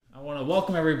I want to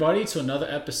welcome everybody to another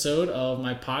episode of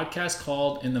my podcast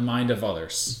called In the Mind of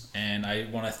Others. And I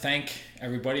want to thank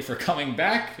everybody for coming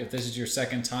back. If this is your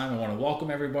second time, I want to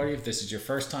welcome everybody. If this is your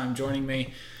first time joining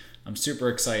me, I'm super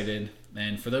excited.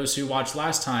 And for those who watched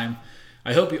last time,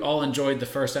 I hope you all enjoyed the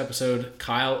first episode.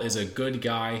 Kyle is a good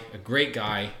guy, a great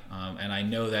guy, and I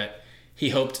know that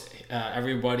he hoped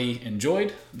everybody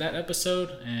enjoyed that episode,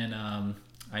 and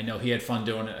I know he had fun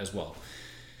doing it as well.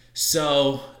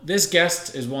 So this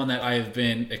guest is one that I have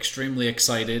been extremely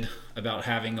excited about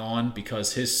having on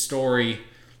because his story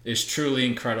is truly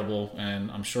incredible, and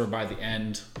I'm sure by the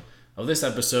end of this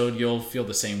episode you'll feel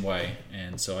the same way.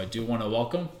 And so I do want to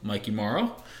welcome Mikey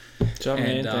Mauro. What's up,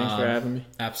 man? Thanks for having me.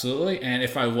 Absolutely. And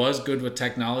if I was good with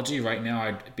technology, right now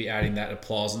I'd be adding that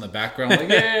applause in the background. Like,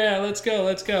 yeah, let's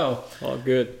go. All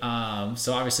good.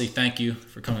 So obviously, thank you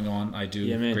for coming on. I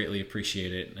do greatly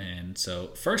appreciate it. And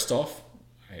so first off,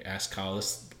 I asked Kyle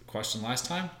this question last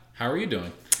time. How are you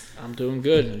doing? I'm doing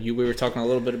good. We were talking a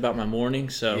little bit about my morning,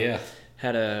 so yeah,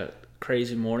 had a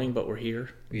crazy morning, but we're here.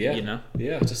 Yeah, you know.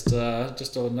 Yeah, just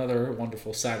another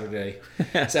wonderful Saturday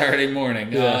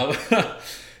morning. Yeah.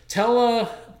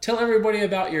 Tell everybody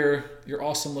about your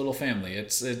awesome little family.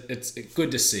 It's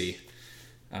good to see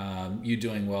you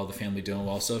doing well, the family doing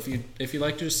well. So if you'd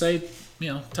like to just say,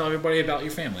 tell everybody about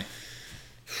your family.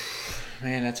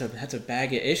 Man, that's a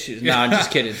bag of issues. No, I'm just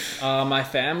kidding. My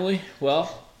family,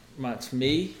 it's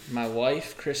me, my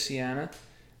wife, Christiana,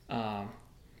 and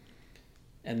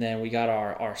then we got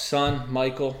our son,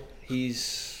 Michael.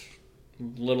 He's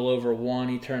a little over 1.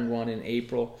 He turned 1 in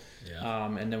April. Yeah.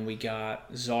 And then we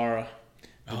got Zara,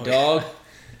 the dog,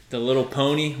 the little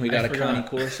pony. We got a Connie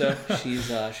Corso. She's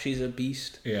a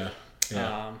beast. Yeah.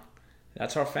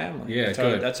 That's our family. Yeah,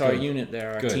 that's our unit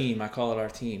there, our team. I call it our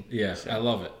team. Yeah, so. I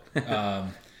love it.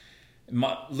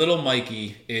 Little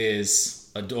Mikey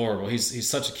is adorable. He's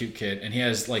such a cute kid, and he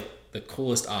has like the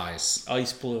coolest eyes.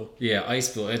 Ice blue. Yeah,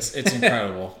 ice blue. It's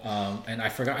incredible. And I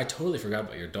totally forgot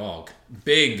about your dog.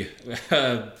 Big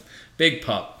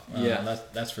pup. Yeah,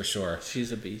 that's for sure.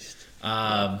 She's a beast.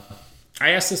 I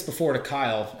asked this before to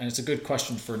Kyle, and it's a good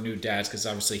question for new dads because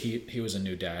obviously he was a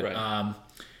new dad. Right.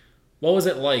 What was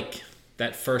it like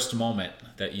that first moment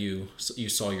that you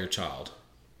saw your child?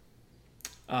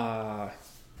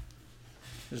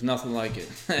 There's nothing like it.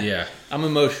 Yeah. I'm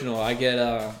emotional. I get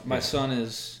my son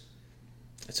it's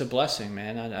a blessing,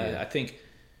 man. I think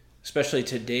especially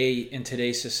in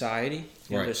today's society,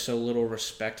 there's so little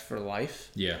respect for life.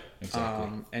 Yeah,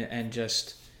 exactly. And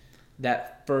just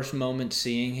that first moment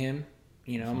seeing him,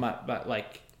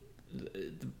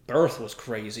 the birth was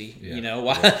crazy. Yeah.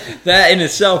 That in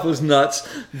itself was nuts.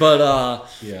 But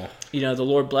the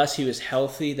Lord bless, he was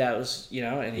healthy. That was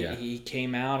he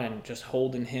came out, and just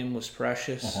holding him was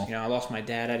precious. Uh-huh. I lost my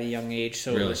dad at a young age,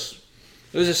 so really?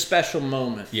 it was a special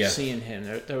moment. Yeah. Seeing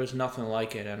him. There was nothing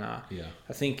like it, and I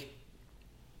think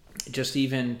just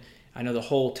even I know the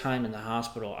whole time in the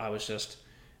hospital I was just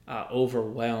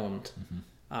overwhelmed.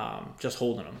 Mm-hmm. Just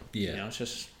holding him. Yeah. It's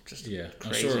just yeah.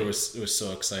 crazy. I'm sure it was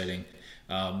so exciting.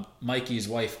 Mikey's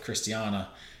wife Christiana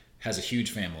has a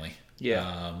huge family.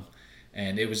 Yeah.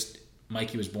 And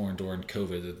Mikey was born during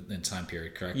COVID in time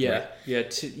period, correct? Yeah.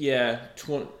 Right? Yeah.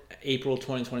 April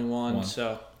 2021.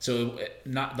 So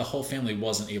not the whole family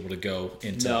wasn't able to go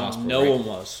into the hospital. No right? one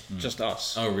was. Just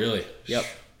us. Oh, really? Yep.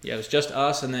 Yeah, it was just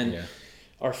us, and then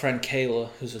our friend Kayla,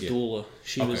 who's a doula,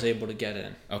 she was able to get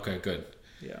in. Okay, good.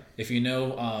 Yeah. If you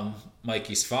know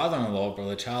Mikey's father-in-law,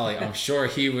 Brother Charlie, I'm sure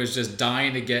he was just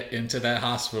dying to get into that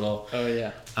hospital. Oh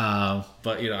yeah.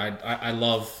 But I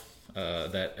love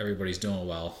that everybody's doing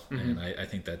well, mm-hmm. and I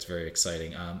think that's very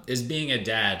exciting. Is being a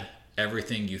dad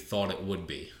everything you thought it would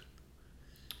be?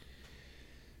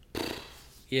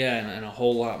 Yeah, and a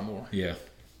whole lot more. Yeah.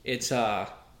 It's I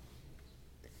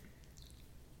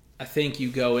think you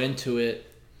go into it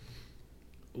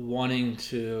wanting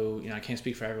to, I can't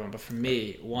speak for everyone, but for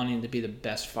me, wanting to be the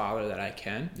best father that I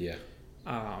can. Yeah.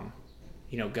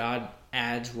 God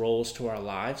adds roles to our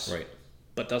lives. Right.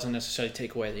 But doesn't necessarily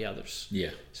take away the others.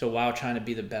 Yeah. So while trying to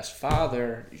be the best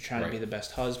father, you're trying to be the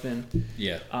best husband.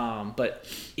 Yeah. But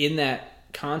in that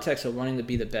context of wanting to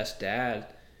be the best dad,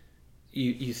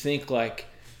 you think like,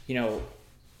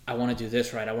 I want to do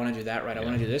this right, I want to do that right, I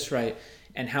want to do this right.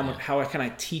 And how can I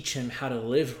teach him how to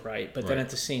live right? But then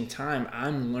at the same time,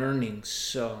 I'm learning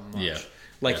so much. Yeah.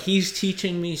 Like he's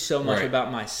teaching me so much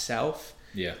about myself.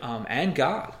 Yeah. And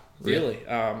God, really.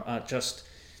 Just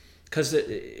because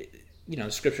the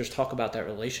scriptures talk about that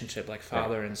relationship, like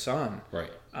father and son,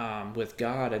 right? With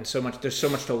God, and so much. There's so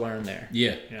much to learn there.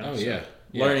 Yeah.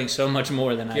 Learning so much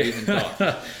more than I even thought.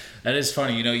 That is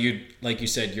funny. You like you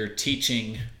said, you're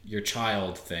teaching your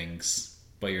child things,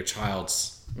 but your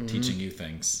child's teaching you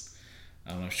things.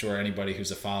 I'm sure anybody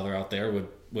who's a father out there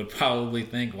would probably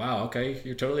think, wow, okay,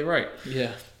 you're totally right.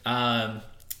 Yeah.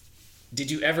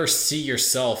 Did you ever see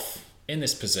yourself in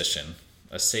this position?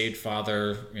 A saved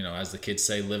father, as the kids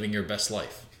say, living your best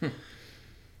life?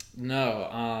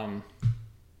 No.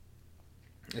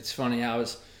 It's funny. I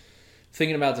was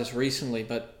thinking about this recently,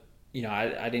 but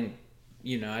I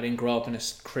didn't grow up in a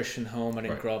Christian home. I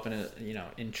didn't grow up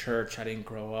in church. I didn't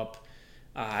grow up.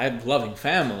 I had a loving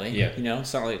family. Yeah.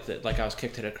 It's not like I was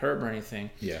kicked to the curb or anything.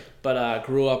 Yeah. But I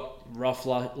grew up rough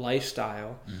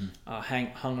lifestyle.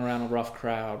 Hung around a rough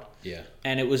crowd. Yeah.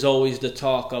 And it was always the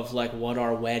talk of like what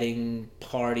our wedding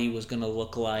party was going to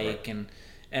look like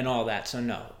and all that. So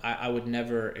no, I would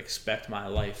never expect my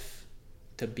life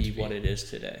to be what it is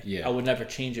today. Yeah. I would never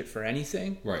change it for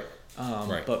anything. Right.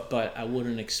 Right. But I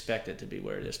wouldn't expect it to be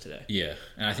where it is today. Yeah.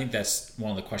 And I think that's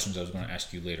one of the questions I was going to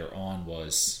ask you later on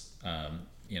was,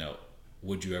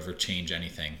 would you ever change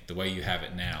anything the way you have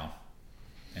it now?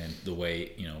 And the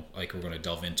way, like we're going to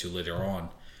delve into later on,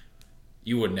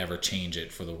 you would never change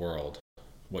it for the world,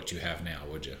 what you have now,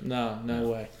 would you? No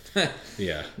way.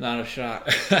 Yeah. Not a shot.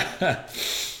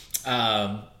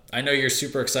 I know you're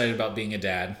super excited about being a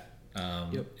dad.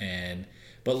 Yep.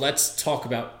 But let's talk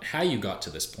about how you got to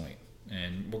this point.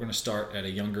 And we're going to start at a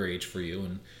younger age for you.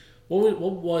 And what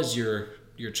was your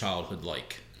childhood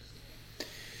like?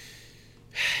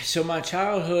 So my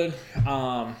childhood,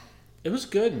 it was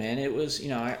good, man. It was,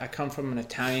 I come from an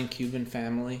Italian-Cuban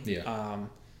family. Yeah.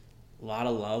 A lot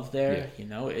of love there.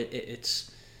 Yeah.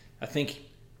 It's, I think,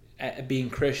 being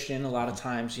Christian, a lot of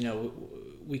times,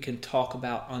 we can talk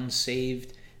about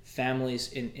unsaved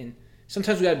families in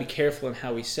sometimes we got to be careful in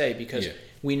how we say, because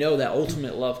we know that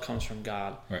ultimate love comes from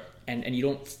God. Right. And you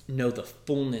don't know the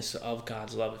fullness of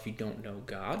God's love if you don't know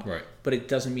God. Right. But it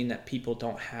doesn't mean that people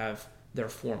don't have their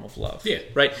form of love. Yeah.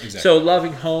 Right? Exactly. So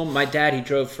loving home, my dad, he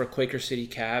drove for Quaker City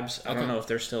cabs. I don't know if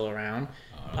they're still around.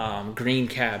 Green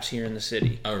cabs here in the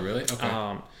city. Oh, really?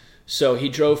 Okay. So he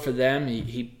drove for them.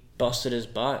 He busted his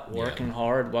butt, working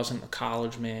hard, wasn't a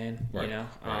college man, Right.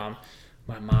 Right.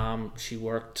 My mom, she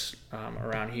worked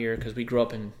around here because we grew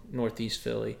up in Northeast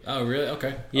Philly. Oh, really?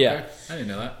 Okay. Yeah. Okay. I didn't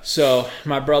know that. So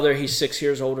my brother, he's 6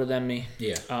 years older than me.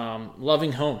 Yeah.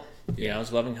 Loving home. Yeah. I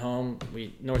was loving home.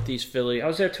 Northeast Philly. I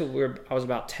was there till I was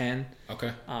about 10.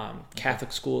 Okay.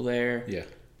 Catholic school there. Yeah.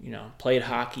 Played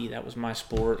hockey. That was my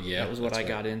sport. Yeah, that was what I right.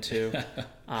 got into.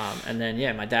 And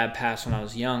then, my dad passed when I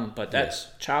was young. But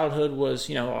childhood was,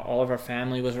 all of our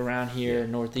family was around here,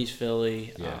 Northeast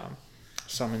Philly,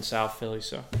 some in South Philly.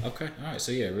 So Okay. All right.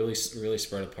 So really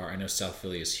spread apart. I know South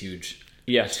Philly is huge.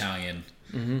 Yes. Italian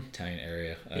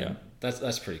area. Yeah.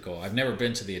 That's pretty cool. I've never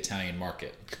been to the Italian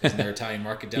market. Isn't there an Italian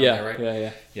market down there, right?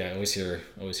 Yeah. Yeah, I always hear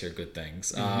good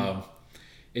things.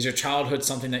 Is your childhood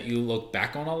something that you look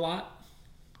back on a lot?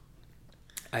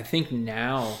 I think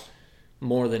now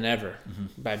more than ever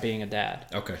by being a dad.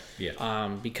 Okay. Yeah.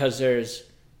 Because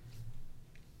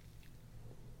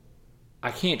I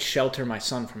can't shelter my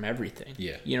son from everything.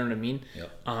 Yeah. You know what I mean?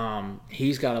 Yep.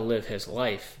 He's got to live his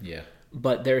life. Yeah.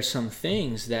 But there's some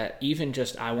things that even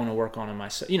just I want to work on in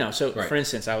myself. So Right. for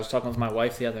instance, I was talking with my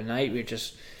wife the other night. We were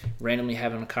just randomly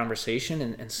having a conversation,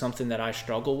 and something that I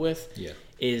struggle with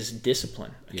is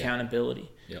discipline, accountability.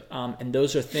 Yep. And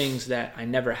those are things that I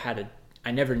never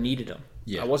needed them.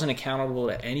 Yeah. I wasn't accountable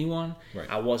to anyone. Right.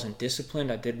 I wasn't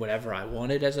disciplined. I did whatever I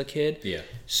wanted as a kid. Yeah.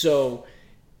 So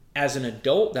as an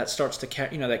adult, that starts to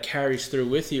that carries through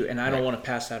with you, and I don't want to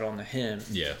pass that on to him.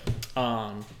 Yeah.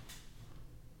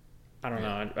 I don't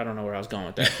know. I don't know where I was going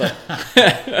with that, but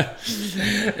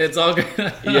It's all good.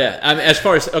 yeah. I mean, as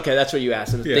far as that's what you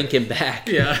asked. Thinking back,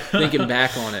 Yeah. thinking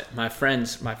back on it. My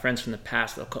friends from the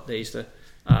past, they used to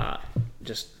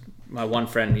my one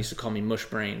friend used to call me mush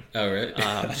brain. Oh, really?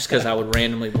 Just because I would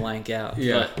randomly blank out.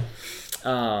 Yeah.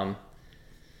 But,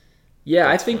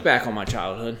 I think back on my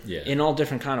childhood in all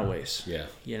different kind of ways. Yeah.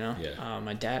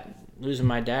 Yeah. Losing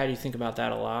my dad, you think about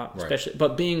that a lot, Right. especially.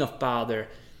 But being a father,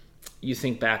 you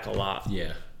think back a lot.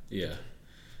 Yeah.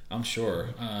 I'm sure.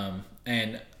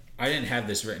 And I didn't have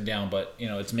this written down, but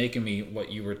it's making me, what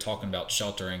you were talking about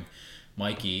sheltering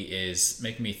Mikey is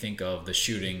making me think of the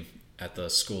shooting at the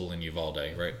school in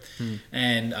Uvalde, right?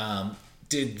 And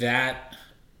did that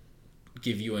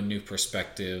give you a new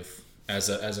perspective as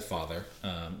a father?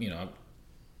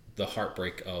 The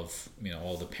heartbreak of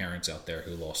all the parents out there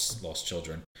who lost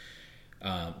children.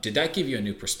 Did that give you a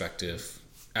new perspective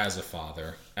as a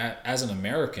father, as an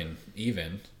American,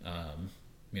 even?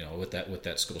 With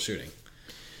that school shooting,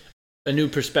 A new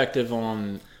perspective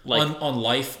on on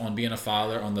life, on being a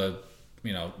father, on the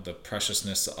the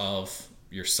preciousness of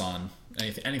your son,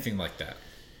 anything like that?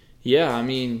 Yeah, I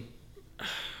mean,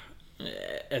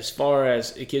 as far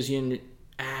as it gives you,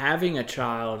 having a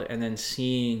child and then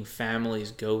seeing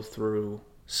families go through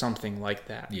something like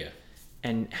that. Yeah.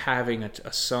 And having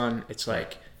a son, it's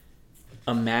like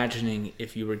imagining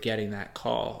if you were getting that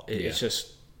call. It's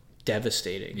just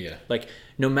devastating. Yeah. Like,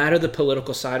 no matter the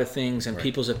political side of things and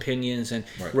people's opinions, and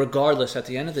regardless, at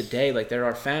the end of the day, like, there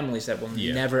are families that will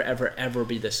never, ever, ever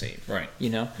be the same. Right. You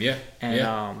know? Yeah.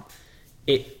 And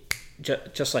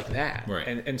just like that. Right.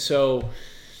 And so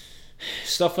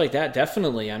stuff like that,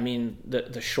 definitely. I mean,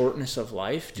 the shortness of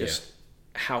life, just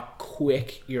how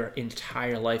quick your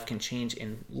entire life can change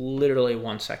in literally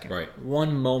 1 second. Right.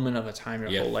 One moment of a time,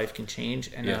 your whole life can change.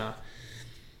 And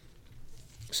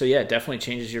so yeah, it definitely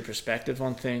changes your perspective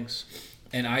on things.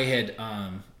 And I had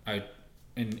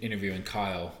in interviewing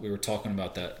Kyle, we were talking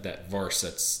about that verse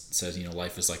that says, you know,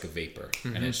 life is like a vapor,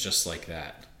 and it's just like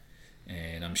that.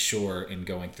 And I'm sure in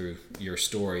going through your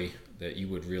story that you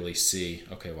would really see,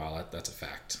 okay, wow, that's a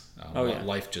fact.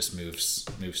 Life just moves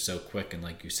so quick, and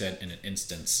like you said, in an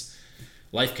instance,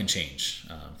 life can change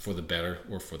for the better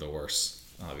or for the worse,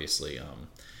 obviously.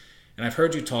 And I've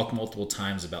heard you talk multiple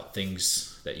times about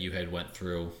things that you had went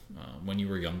through when you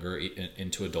were younger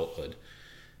into adulthood.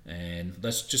 And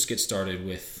let's just get started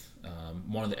with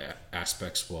one of the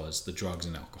aspects was the drugs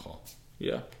and alcohol.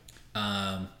 Yeah.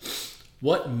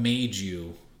 What made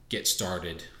you get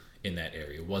started in that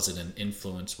area? Was it an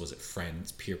influence? Was it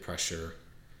friends, peer pressure?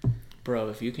 Bro,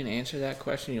 if you can answer that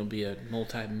question, you'll be a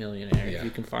multi-millionaire if you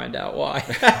can find out why.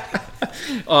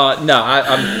 No,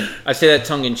 I say that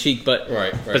tongue in cheek, but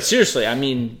but seriously, I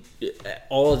mean,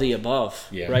 all of the above,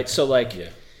 right? So like,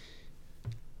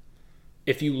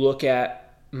 if you look at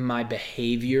my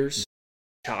behaviors,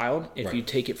 child, if you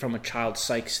take it from a child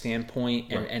psych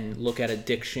standpoint and look at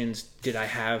addictions, did I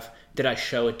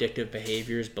show addictive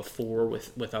behaviors before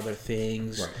with other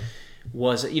things?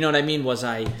 Was it, you know what I mean? Was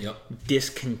I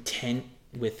discontent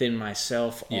within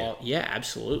myself? Yeah,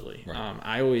 absolutely.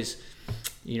 I always,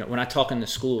 you know, when I talk in the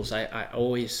schools, I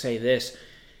always say this: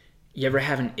 you ever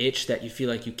have an itch that you feel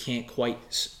like you can't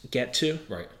quite get to?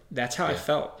 Right. That's how I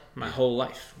felt my whole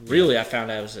life. Really, I found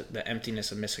out it was the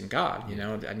emptiness of missing God. You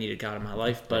know, I needed God in my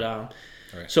life. But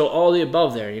so all the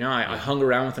above there, you know, I hung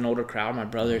around with an older crowd. My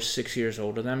brother's 6 years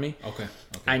older than me. Okay.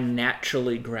 I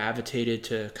naturally gravitated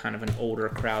to kind of an older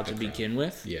crowd to begin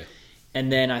with. Yeah.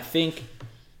 And then I think,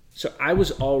 so I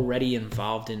was already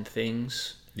involved in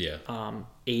things. Yeah.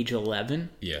 Age 11.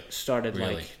 Yeah. Started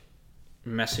like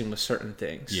messing with certain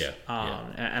things. Yeah.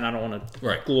 And I don't want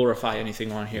to glorify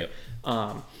anything on here.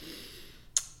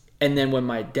 And then when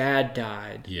my dad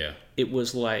died, it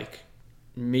was like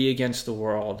me against the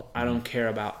world. I don't care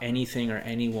about anything or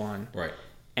anyone. Right.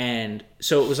 And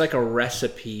so it was like a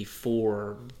recipe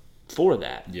for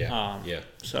that. Yeah.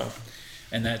 So,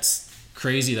 and that's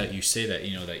crazy that you say that,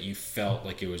 you know, that you felt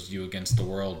like it was you against the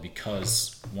world,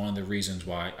 because one of the reasons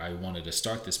why I wanted to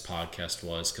start this podcast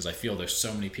was because I feel there's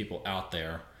so many people out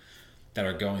there that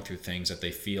are going through things that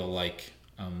they feel like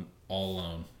all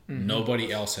alone. Mm-hmm.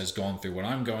 Nobody else has gone through what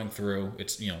I'm going through.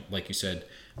 It's, you know, like you said,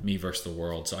 me versus the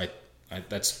world. So I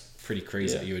that's pretty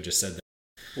crazy that you had just said that.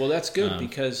 Well, that's good,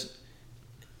 because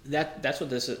that's what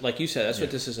this is, like you said, that's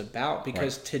what this is about,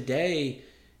 because today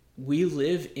we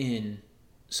live in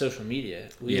social media.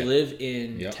 We live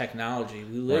in technology.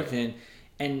 We live in,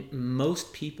 and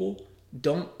most people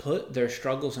don't put their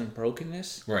struggles and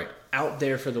brokenness out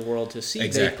there for the world to see.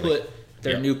 Exactly. They put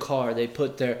their new car. They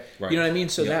put their, you know what I mean?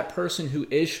 So that person who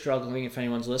is struggling, if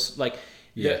anyone's listening, like,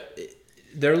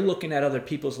 they're looking at other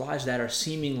people's lives that are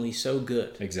seemingly so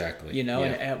good. Exactly. You know,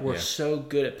 and we're so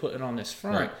good at putting on this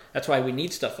front. Right. That's why we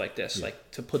need stuff like this,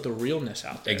 like to put the realness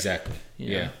out there. Exactly. You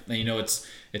know? And you know,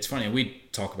 it's funny. We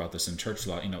talk about this in church a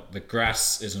lot. You know, the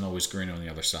grass isn't always greener on the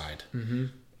other side. Mm-hmm.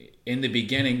 In the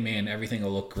beginning, man, everything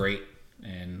will look great.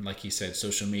 And like you said,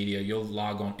 social media, you'll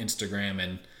log on Instagram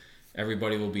and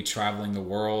everybody will be traveling the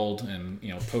world and,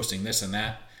 you know, posting this and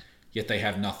that, yet they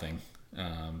have nothing.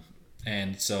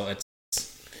 And so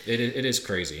it is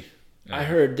crazy. I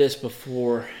heard this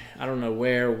before. I don't know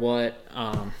where, what,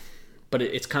 but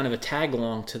it's kind of a tag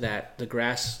along to that. The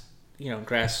grass, you know,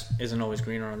 grass isn't always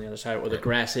greener on the other side, or the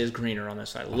grass is greener on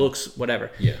this side. Looks,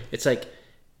 whatever. Yeah. It's like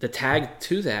the tag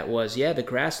to that was, the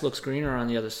grass looks greener on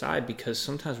the other side because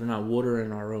sometimes we're not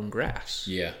watering our own grass.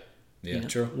 Yeah. Yeah, you know?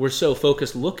 True. We're so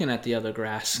focused looking at the other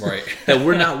grass that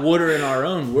we're not watering our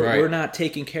own. We're not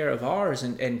taking care of ours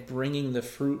and bringing the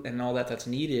fruit and all that's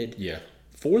needed. Yeah.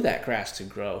 For that grass to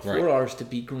grow, for ours to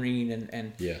be green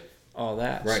and all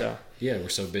that. Right. So. Yeah, we're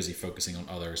so busy focusing on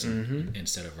others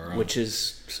instead of our own. Which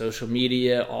is social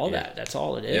media, all that. That's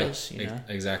all it is, you know?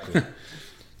 Exactly.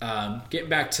 Getting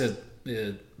back to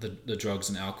the drugs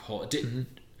and alcohol,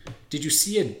 did you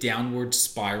see a downward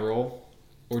spiral,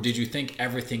 or did you think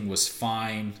everything was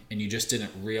fine and you just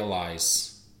didn't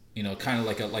realize, you know, kind of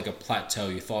like a plateau?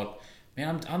 You thought,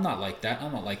 man, I'm not like that.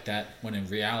 I'm not like that. When in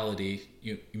reality,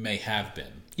 you may have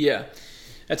been. Yeah,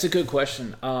 that's a good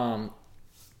question.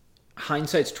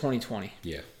 Hindsight's 20/20.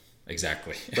 Yeah,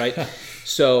 exactly. Right?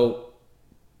 So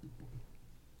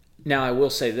now I will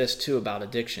say this too about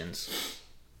addictions.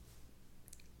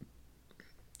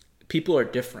 People are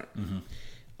different.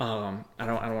 I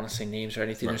don't want to say names or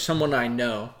anything. Right. There's someone I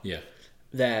know Yeah.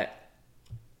 that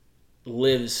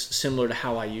lives similar to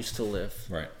how I used to live.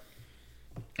 Right.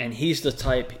 And he's the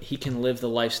type, he can live the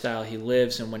lifestyle he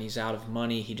lives, and when he's out of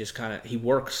money, he just kind of, he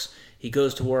works, he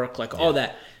goes to work, like all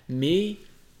that. Me,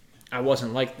 I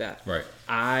wasn't like that. Right.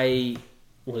 I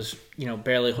was, you know,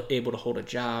 barely able to hold a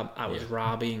job. I was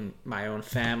robbing my own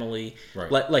family. Right.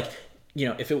 Like, you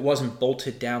know, if it wasn't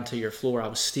bolted down to your floor, I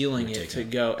was stealing it to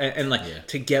go and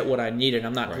to get what I needed.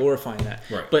 I'm not glorifying that.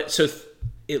 Right. But so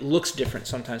it looks different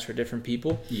sometimes for different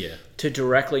people. Yeah. To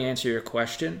directly answer your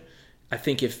question, I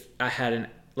think if I had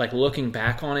looking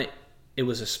back on it, it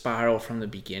was a spiral from the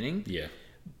beginning. Yeah.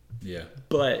 Yeah.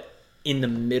 But in the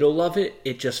middle of it,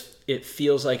 it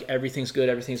feels like everything's good,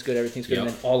 and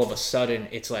then all of a sudden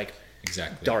it's like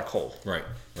dark hole. Right.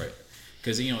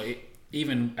 Because, you know,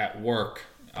 even at work,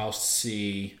 I'll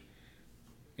see,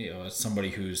 you know, somebody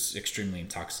who's extremely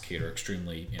intoxicated or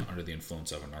extremely, you know, under the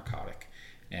influence of a narcotic,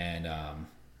 and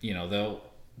you know,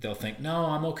 they'll think, no,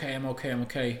 I'm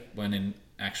okay, when in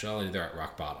actuality they're at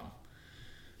rock bottom.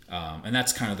 And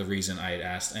that's kind of the reason I had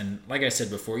asked. And like I said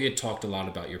before, you had talked a lot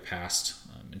about your past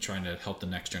and trying to help the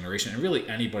next generation, and really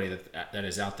anybody that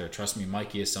is out there. Trust me,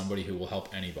 Mikey is somebody who will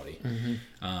help anybody.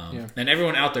 And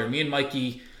everyone out there. Me and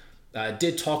Mikey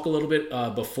did talk a little bit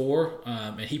before,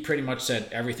 and he pretty much said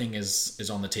everything is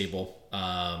on the table.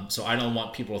 So I don't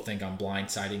want people to think I'm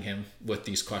blindsiding him with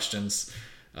these questions,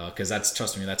 because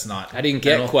trust me, that's not. I didn't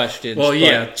get questions. Well,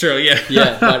 yeah, true, yeah,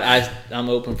 yeah, but I'm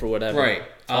open for whatever. Right.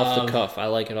 Off the cuff. I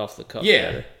like it off the cuff. Yeah,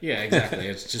 better. yeah, exactly.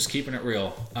 It's just keeping it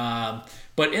real.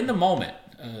 But in the moment,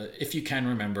 if you can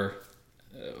remember,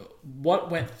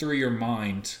 what went through your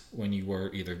mind when you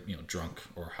were either, you know, drunk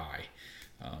or high?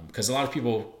 Because a lot of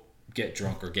people get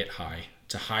drunk or get high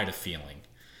to hide a feeling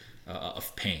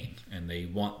of pain, and they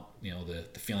want, you know,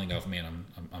 the feeling of, man,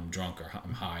 I'm drunk or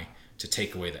I'm high, to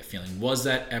take away that feeling. Was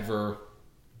that ever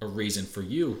a reason for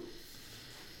you?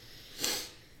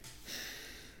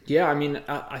 Yeah, I mean,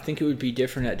 I think it would be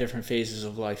different at different phases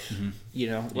of life. You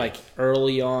know, like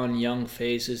early on, young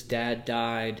phases, dad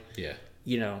died. Yeah.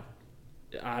 You know,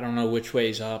 I don't know which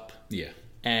way's up. Yeah.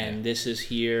 And this is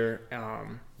here.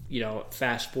 You know,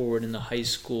 fast forward into high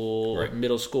school,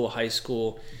 middle school, high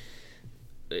school.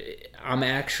 I'm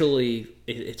actually.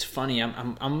 It's funny.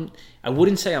 I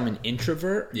wouldn't say I'm an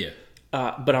introvert. Yeah.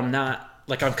 But I'm not.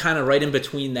 Like, I'm kind of right in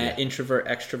between that introvert,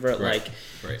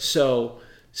 extrovert. So.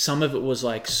 Some of it was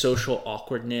like social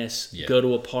awkwardness, go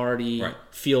to a party,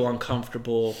 feel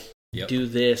uncomfortable, do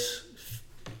this,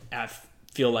 I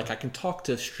feel like I can talk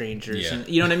to strangers. And,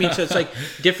 you know what I mean? So it's like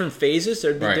different phases.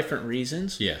 There'd be different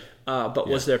reasons. Yeah. But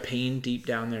was there pain deep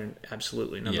down there?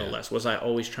 Absolutely, nonetheless. Was I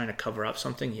always trying to cover up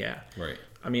something? Yeah. Right.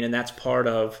 I mean, and that's part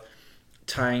of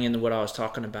tying into what I was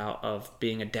talking about of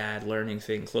being a dad, learning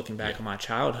things, looking back on my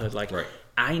childhood. Like,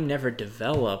 I never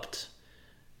developed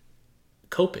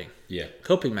coping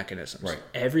mechanisms. Right.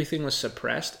 Everything was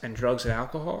suppressed, and drugs and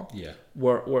alcohol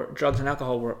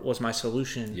was my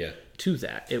solution to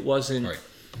that. It wasn't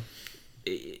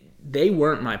they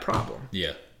weren't my problem.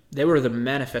 Yeah. They were the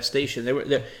manifestation. They were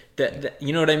the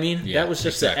you know what I mean? Yeah, that was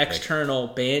just the external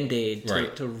band-aid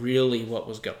to really what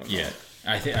was going on.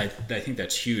 I think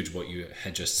that's huge. What you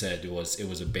had just said it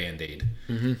was a band-aid.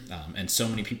 And so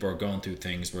many people are going through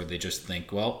things where they just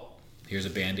think, well, here's a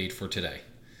band-aid for today.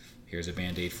 Here's a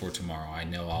Band-Aid for tomorrow. I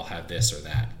know I'll have this or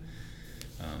that.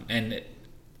 And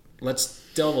let's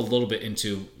delve a little bit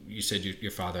into, you said your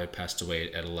father had passed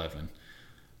away at 11.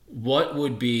 What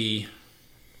would be,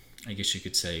 I guess you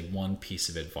could say, one piece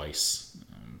of advice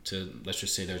to, let's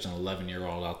just say there's an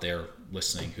 11-year-old out there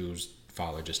listening whose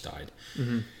father just died.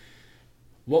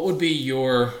 What would be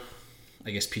your,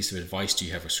 I guess, piece of advice? Do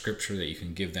you have a scripture that you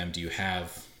can give them? Do you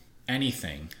have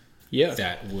anything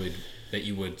that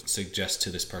you would suggest to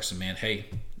this person? Man, hey,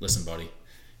 listen, buddy,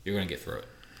 you're going to get through it.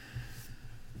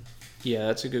 Yeah,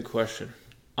 that's a good question.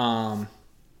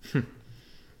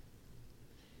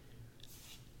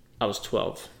 I was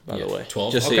 12, by the way.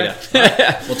 12. Just okay. so you know.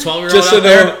 Well, 12-year-old. Just so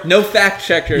there, no fact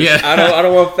checkers. Yeah. I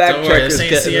don't want fact don't worry, checkers.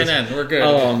 This ain't CNN. We're good.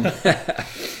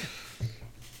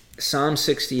 Psalm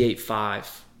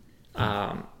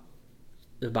 68:5.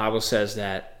 The Bible says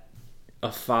that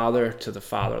a father to the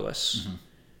fatherless,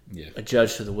 a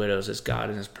judge to the widows, is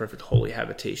God in His perfect holy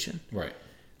habitation. Right.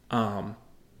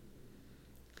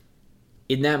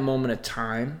 In that moment of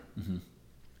time,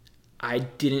 I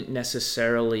didn't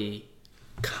necessarily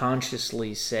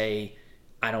consciously say,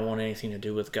 I don't want anything to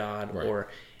do with God, or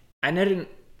I didn't.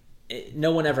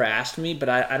 No one ever asked me, but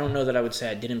I don't know that I would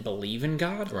say I didn't believe in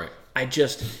God. Right. I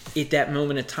just, at that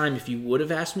moment of time, if you would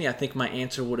have asked me, I think my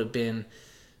answer would have been,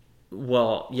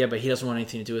 well, yeah, but He doesn't want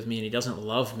anything to do with me, and He doesn't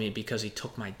love me because He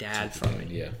took my dad from me.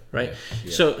 Yeah. Right?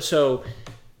 Yeah. So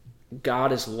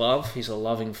God is love. He's a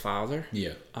loving Father.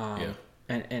 Yeah.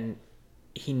 And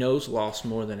He knows loss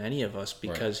more than any of us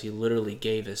because He literally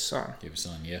gave His Son. Give His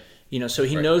Son, yeah. So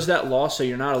He knows that loss, so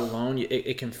you're not alone.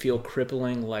 It can feel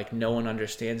crippling, like no one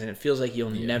understands, and it feels like you'll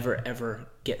never, ever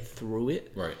get through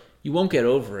it. Right. You won't get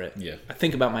over it. Yeah. I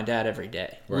think about my dad every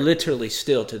day. Right. Literally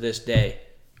still to this day.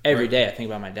 Every day I think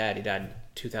about my dad. He died in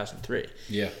 2003.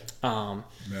 Yeah.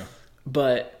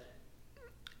 But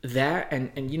that,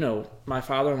 and my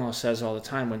father-in-law says all the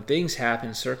time, when things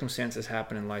happen, circumstances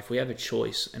happen in life, we have a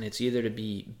choice, and it's either to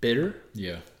be bitter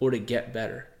or to get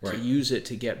better, to use it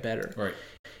to get better. Right.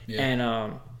 Yeah.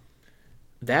 And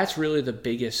that's really the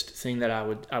biggest thing that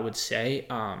I would say.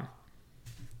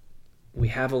 We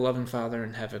have a loving Father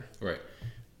in heaven. Right.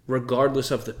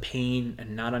 Regardless of the pain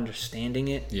and not understanding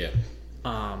it. Yeah.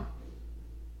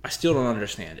 I still don't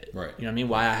understand it. Right. You know what I mean?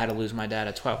 Why I had to lose my dad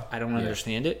at 12. I don't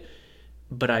understand it.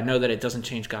 But I know that it doesn't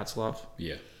change God's love.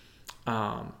 Yeah.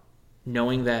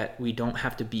 Knowing that we don't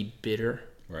have to be bitter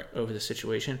over the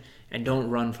situation, and don't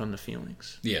run from the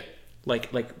feelings. Yeah.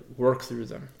 Like work through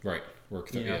them. Right.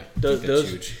 Work through. Yeah. Those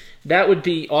huge. That would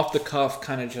be off the cuff,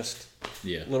 kind of just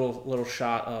little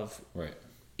shot of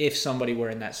if somebody were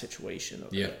in that situation,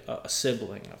 a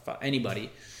sibling, anybody.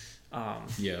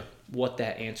 What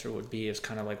that answer would be is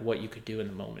kind of like what you could do in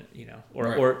the moment,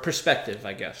 or perspective,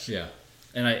 I guess. Yeah.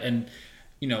 And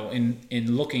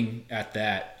in looking at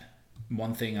that,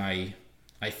 one thing I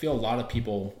feel a lot of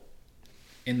people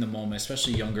in the moment,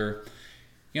 especially younger,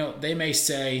 they may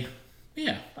say,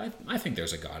 yeah, I think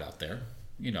there's a God out there.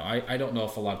 I don't know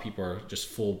if a lot of people are just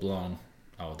full blown,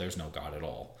 oh, there's no God at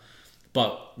all.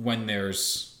 But when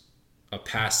there's a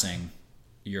passing,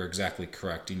 you're exactly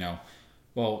correct.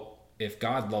 Well, if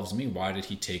God loves me, why did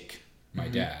He take my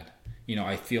dad?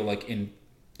 I feel like in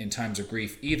times of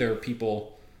grief, either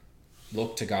people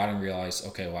look to God and realize,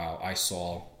 okay, wow, I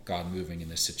saw God moving in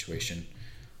this situation,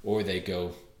 or they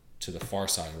go to the far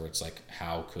side where it's like,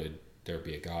 how could there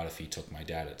be a God if He took my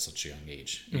dad at such a young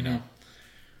age?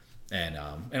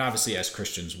 And obviously as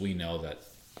Christians, we know that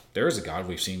there is a God.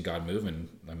 We've seen God move, and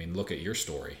I mean, look at your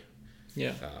story.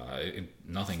 Yeah.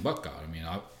 Nothing but God. I mean,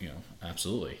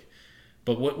 absolutely.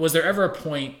 But was there ever a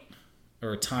point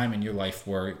or a time in your life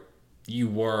where you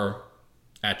were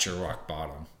at your rock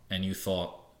bottom and you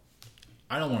thought,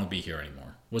 I don't want to be here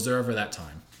anymore? Was there ever that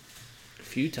time? A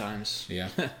few times. Yeah.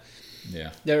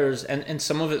 Yeah. There's, and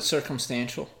some of it's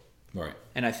circumstantial. Right.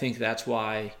 And I think that's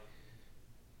why,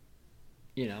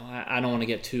 I don't want to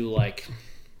get too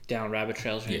down rabbit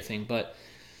trails or anything, but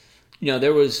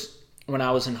there was, when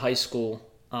I was in high school,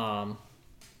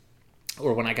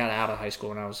 or when I got out of high school,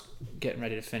 when I was getting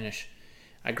ready to finish,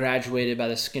 I graduated by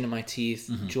the skin of my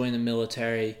teeth, joined the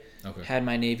military, had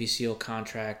my Navy SEAL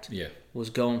contract, was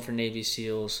going for Navy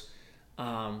SEALs,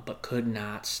 but could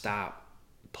not stop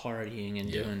partying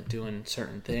and doing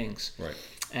certain things. Right.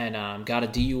 And got a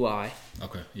DUI.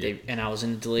 Okay. Yeah. And I was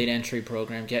in the delayed entry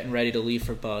program, getting ready to leave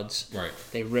for Buds. Right.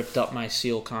 They ripped up my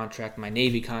SEAL contract, my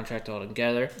Navy contract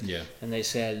altogether. Yeah. And they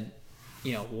said,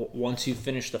 once you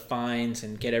finish the fines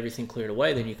and get everything cleared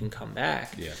away, then you can come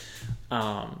back. Yeah.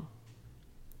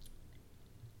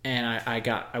 And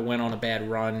I went on a bad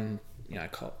run. I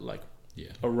call it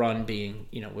a run being,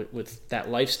 with that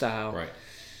lifestyle. Right.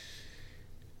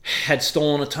 Had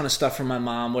stolen a ton of stuff from my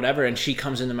mom, whatever, and she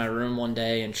comes into my room one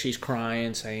day and she's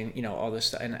crying, saying, all this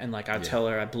stuff, and I tell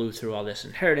her I blew through all this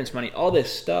inheritance money, all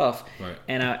this stuff, right.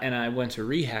 and I went to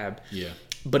rehab. Yeah.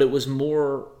 But it was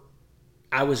more,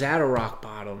 I was at a rock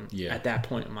bottom at that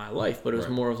point in my life, but it was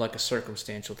more of a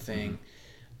circumstantial thing.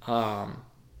 At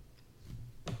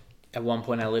one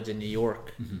point I lived in New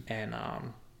York, and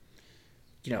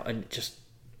and just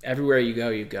everywhere you go.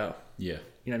 Yeah. You know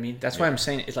what I mean? That's why I'm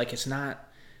saying it's not.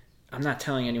 I'm not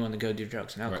telling anyone to go do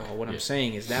drugs and alcohol. Right. What I'm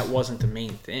saying is that wasn't the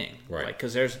main thing. Right.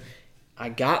 Because I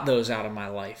got those out of my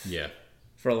life. Yeah.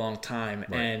 for a long time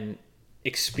and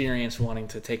experience wanting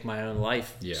to take my own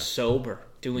life sober,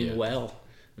 doing well.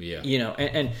 Yeah. You know,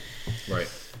 and right.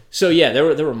 So yeah,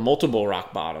 there were multiple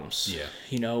rock bottoms. Yeah.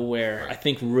 You know, where I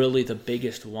think really the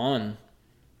biggest one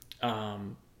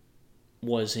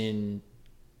was in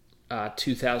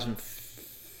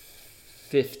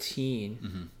 2015.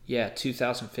 Mm-hmm. Yeah,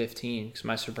 2015, because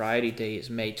my sobriety date is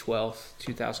May 12th,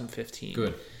 2015.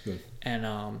 Good.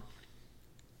 And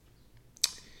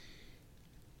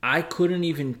I couldn't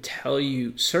even tell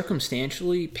you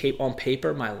circumstantially, on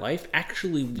paper, my life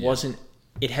actually wasn't.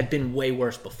 It had been way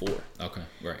worse before. Okay,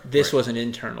 right. This was an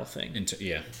internal thing.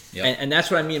 Yeah. And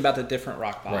that's what I mean about the different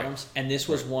rock bottoms. Right. And this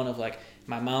was one of like,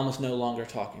 my mom was no longer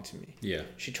talking to me. Yeah.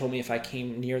 She told me if I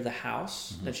came near the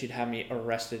house, then she'd have me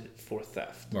arrested for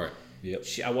theft. Right. Yep.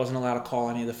 I wasn't allowed to call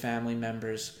any of the family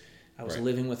members. I was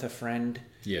living with a friend.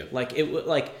 Yeah. Like it was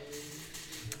like,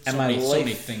 so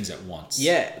many things at once.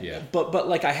 Yeah. Yeah. But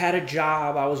like I had a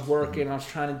job, I was working, I was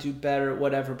trying to do better,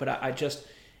 whatever. But I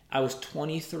was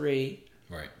 23.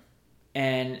 Right.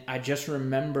 And I just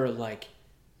remember like,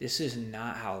 this is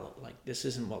not how, like, this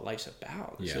isn't what life's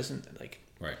about. This isn't like,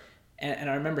 right. And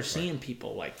I remember seeing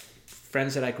people like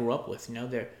friends that I grew up with, you know,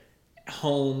 their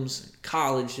homes, and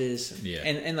colleges,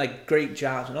 and like great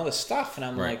jobs and all this stuff. And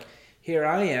I'm like, here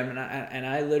I am, and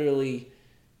I literally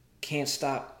can't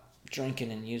stop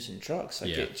drinking and using drugs.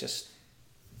 Like it just.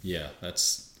 Yeah,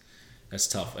 that's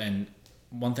tough. And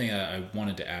one thing I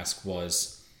wanted to ask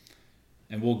was,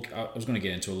 and I was going to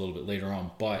get into a little bit later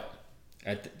on, but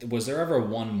was there ever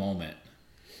one moment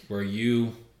where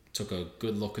you took a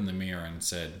good look in the mirror and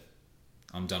said,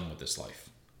 I'm done with this life?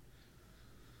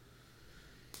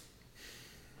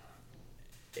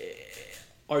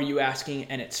 Are you asking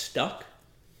and it stuck?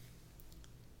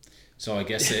 So I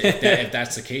guess if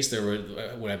that's the case, there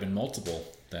would have been multiple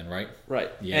then, right? Right.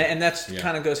 Yeah. And that's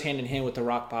kind of goes hand in hand with the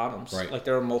rock bottoms. Right. Like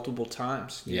there were multiple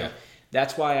times. You Yeah. know?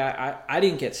 That's why I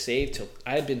didn't get saved till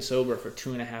I had been sober for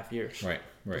 2.5 years. Right.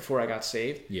 Before I got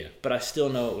saved. Yeah. But I still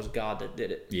know it was God that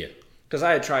did it. Yeah. Because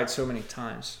I had tried so many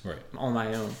times. Right. On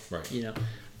my own. Right. You know.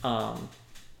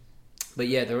 But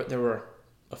yeah, there were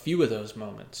a few of those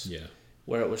moments. Yeah.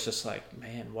 Where it was just like,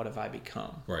 man, what have I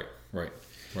become? Right.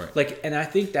 Like, and I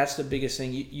think that's the biggest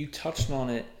thing. You touched on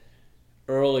it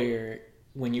earlier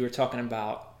when you were talking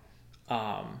about,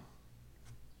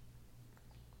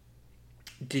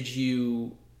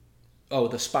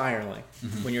 the spiraling.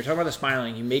 Mm-hmm. When you were talking about the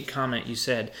spiraling, you made comment, you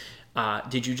said,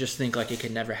 did you just think like it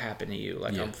could never happen to you?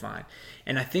 Like, I'm fine.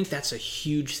 And I think that's a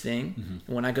huge thing.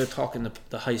 Mm-hmm. When I go talk in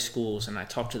the high schools and I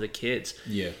talk to the kids.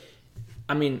 Yeah.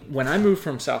 I mean, when I moved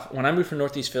from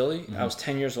Northeast Philly, I was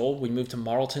 10 years old. We moved to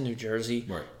Marlton, New Jersey.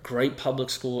 Right. Great public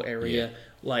school area. Yeah.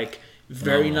 Like,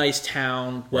 very nice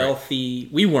town, wealthy.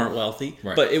 Right. We weren't wealthy,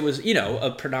 but it was,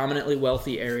 a predominantly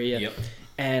wealthy area. Yep.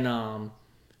 And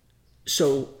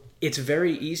so it's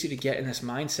very easy to get in this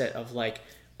mindset of like,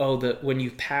 when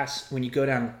you go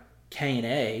down K and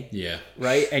A,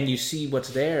 right, and you see what's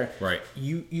there, right,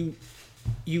 you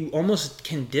almost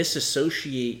can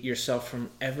disassociate yourself from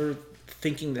ever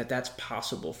thinking that that's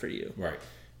possible for you, right?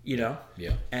 Yeah.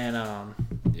 And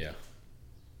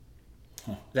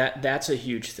that's a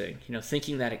huge thing,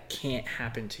 thinking that it can't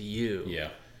happen to you,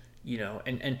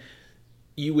 and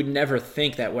you would never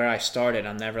think that where I started,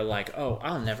 I'm never like,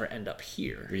 I'll never end up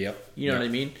here. Yep. You know what I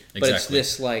mean? Exactly. But it's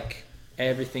this like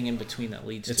everything in between that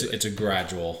leads to it. It's a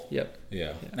gradual. Yep.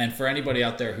 Yeah. And for anybody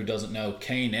out there who doesn't know,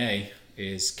 K&A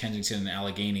is Kensington and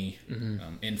Allegheny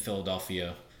in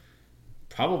Philadelphia.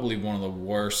 Probably one of the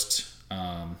worst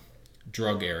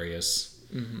drug areas.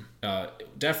 Mm-hmm.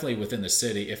 Definitely within the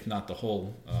city, if not the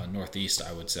whole Northeast,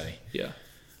 I would say. Yeah.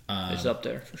 It's up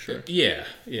there for sure. Yeah.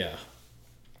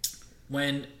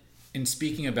 When in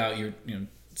speaking about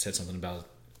said something about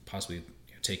possibly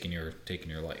taking your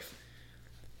life.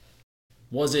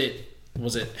 Was it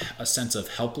a sense of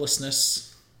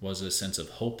helplessness? Was it a sense of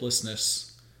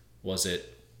hopelessness? Was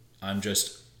it I'm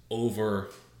just over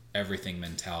everything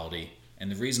mentality?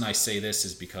 And the reason I say this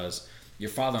is because your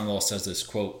father-in-law says this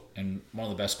quote, and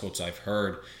one of the best quotes I've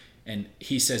heard, and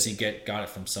he says he got it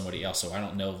from somebody else, so I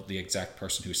don't know the exact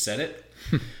person who said it.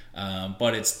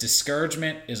 But it's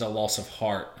discouragement is a loss of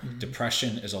heart. Mm-hmm.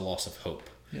 Depression is a loss of hope.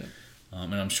 Yeah.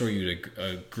 And I'm sure you'd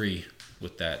agree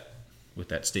with that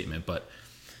statement. But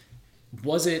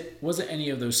was it any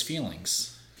of those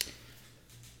feelings?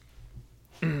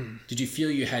 Did you feel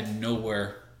you had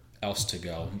nowhere else to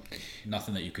go?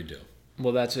 Nothing that you could do?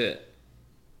 Well, that's it.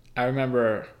 I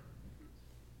remember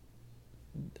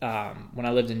when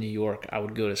I lived in New York, I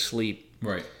would go to sleep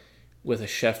with a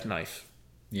chef knife.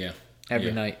 Yeah.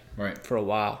 Every night. Right. For a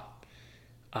while.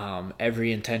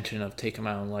 every intention of taking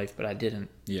my own life, but I didn't.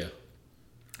 Yeah.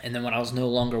 And then when I was no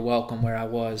longer welcome where I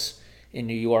was in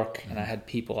New York, and I had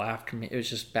people after me, it was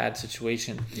just a bad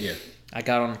situation. Yeah. I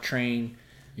got on a train,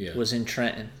 was in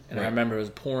Trenton, and I remember it was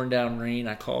pouring down rain.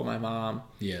 I called my mom.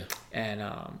 Yeah. And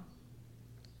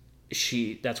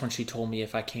that's when she told me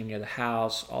if I came near the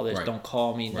house, all this, don't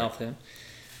call me, nothing.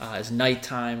 It's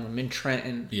nighttime. I'm in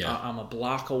Trenton. Yeah. I'm a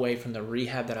block away from the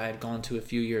rehab that I had gone to a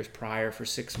few years prior for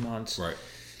 6 months. Right.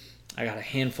 I got a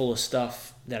handful of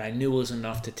stuff that I knew was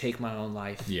enough to take my own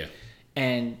life. Yeah.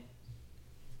 And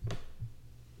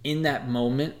in that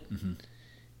moment,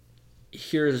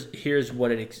 here's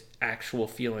what actual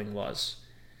feeling was.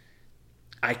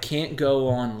 I can't go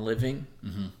on living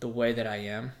the way that I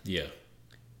am. Yeah.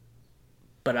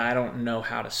 But I don't know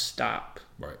how to stop.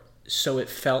 Right. So it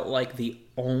felt like the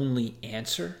only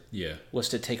answer was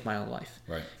to take my own life.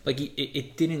 Right. Like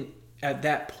it didn't, at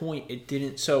that point, it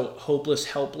didn't, so hopeless,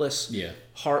 helpless,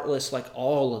 heartless, like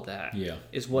all of that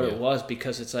is what it was,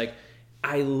 because it's like,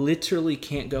 I literally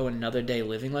can't go another day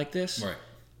living like this. Right.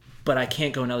 But I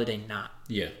can't go another day not.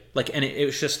 Yeah. Like, and it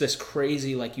was just this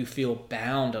crazy, like, you feel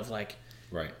bound of like,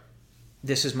 right,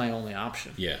 this is my only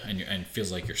option. Yeah, and it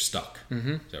feels like you're stuck.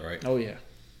 Mm-hmm. Is that right? Oh yeah.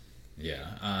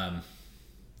 Yeah.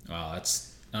 Wow,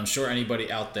 I'm sure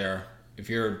anybody out there, if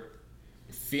you're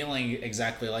feeling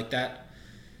exactly like that,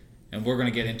 and we're going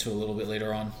to get into a little bit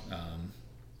later on,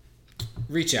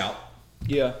 reach out.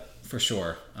 Yeah. For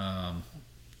sure. And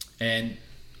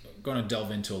I'm going to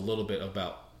delve into a little bit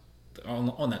about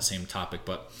on that same topic,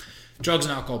 but drugs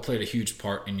and alcohol played a huge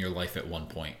part in your life at one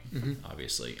point,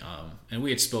 obviously. And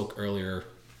we had spoke earlier,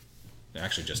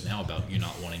 actually just now, about you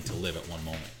not wanting to live at one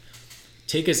moment.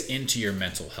 Take us into your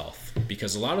mental health,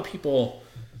 because a lot of people,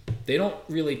 they don't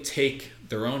really take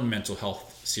their own mental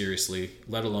health seriously,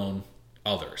 let alone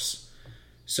others.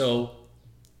 So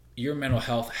your mental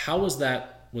health, how was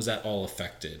that all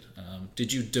affected?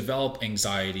 Did you develop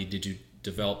anxiety? Did you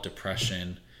develop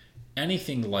depression?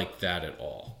 Anything like that at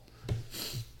all?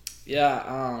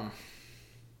 Yeah.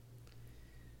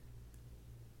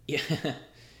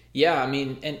 Yeah. I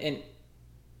mean, and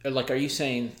like, are you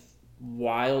saying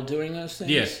while doing those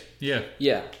things?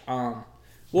 Yeah.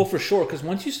 Well, for sure, because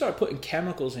once you start putting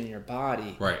chemicals in your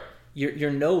body, right,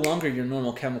 you're no longer your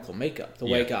normal chemical makeup, the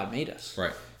way God made us.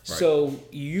 Right. So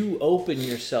you open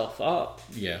yourself up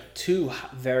to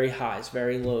very highs,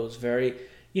 very lows, very,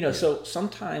 so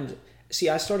sometimes, see,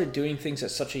 I started doing things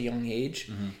at such a young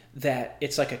age that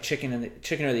it's like a chicken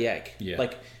or the egg. Yeah.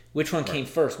 Like, which one came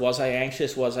first? Was I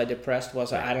anxious? Was I depressed?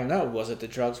 I don't know. Was it the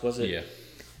drugs? Was it? Yeah.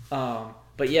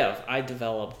 But yeah, I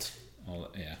developed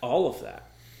all of that.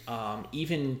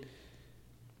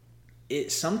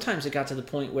 Sometimes it got to the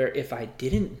point where if I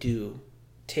didn't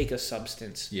take a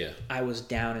substance, I was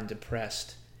down and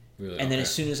depressed. Really? And then as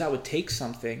soon as I would take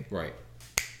something, right,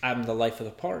 I'm the life of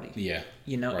the party. Yeah.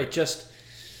 It just...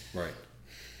 Right.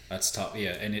 That's tough.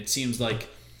 Yeah, and it seems like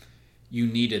you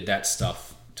needed that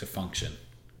stuff to function,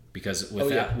 because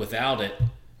without it,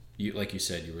 you, like you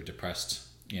said, you were depressed.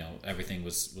 Everything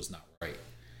was not right.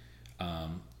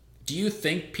 Do you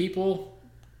think people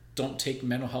don't take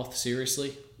mental health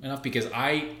seriously enough? Because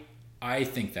I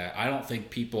think that. I don't think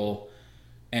people,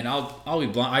 and I'll be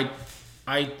blunt,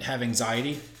 I have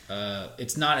anxiety.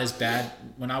 It's not as bad.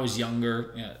 When I was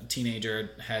younger,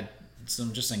 teenager, had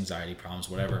some just anxiety problems,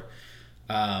 whatever.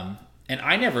 And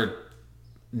I never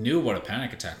knew what a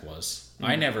panic attack was.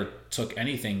 I never took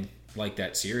anything like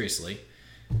that seriously.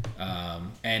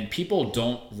 And people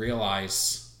don't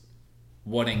realize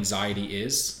what anxiety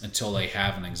is until they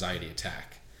have an anxiety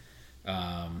attack.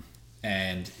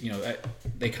 And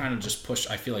they kind of just push.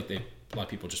 I feel like a lot of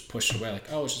people just push it away, like,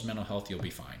 oh, it's just mental health, you'll be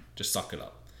fine, just suck it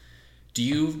up. Do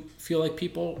you feel like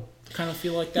people kind of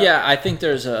feel like that? Yeah, I think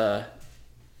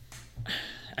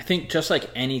I think just like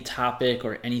any topic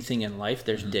or anything in life,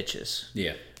 there's ditches.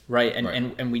 Yeah. Right?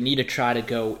 And we need to try to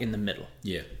go in the middle.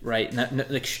 Yeah. Right?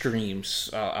 Not extremes,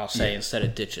 I'll say, instead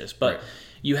of ditches. But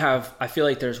I feel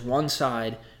like there's one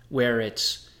side where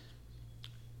it's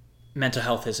mental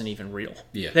health isn't even real.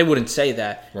 Yeah. They wouldn't say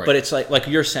that. Right. But it's like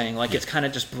you're saying, like it's kind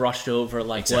of just brushed over,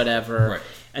 like whatever. Right.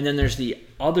 And then there's the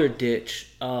other ditch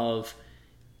of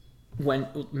when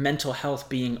mental health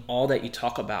being all that you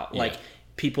talk about. Like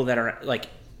people that are like,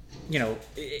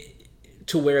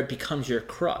 to where it becomes your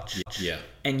crutch. Yeah.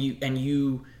 And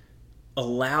you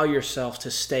allow yourself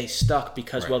to stay stuck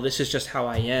because, well, this is just how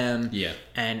I am. Yeah.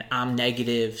 And I'm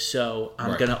negative, so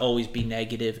I'm going to always be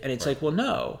negative. And it's like, well,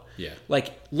 no. Yeah.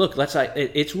 Like, look,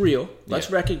 it's real.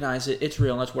 Let's recognize it. It's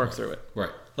real. And let's work through it.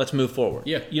 Right. Let's move forward.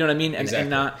 Yeah. You know what I mean?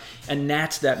 And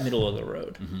that's that middle of the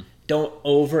road. Mm-hmm. don't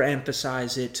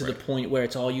overemphasize it to the point where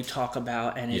it's all you talk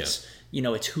about and it's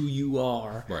it's who you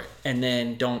are, and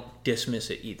then don't dismiss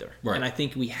it either. And I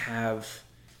think we have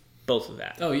both of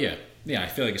that. Oh yeah, I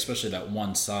feel like especially that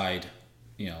one side,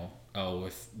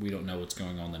 if we don't know what's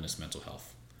going on, then it's mental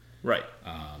health. Right.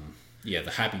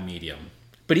 The happy medium.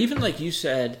 But even like you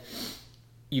said,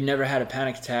 you never had a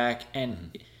panic attack,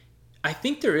 and I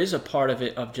think there is a part of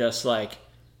it of just like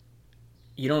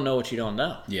you don't know what you don't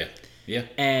know. Yeah.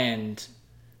 And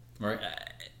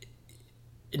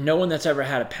no one that's ever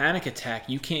had a panic attack,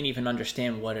 you can't even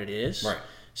understand what it is. Right.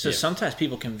 So sometimes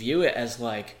people can view it as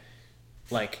like,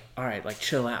 all right, like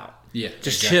chill out. Yeah.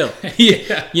 Just chill.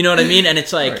 You know what I mean? And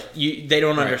it's like they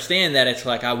don't understand that it's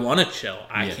like I want to chill.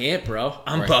 I can't, bro.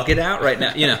 I'm bugging out right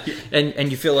now. And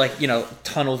you feel like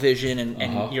tunnel vision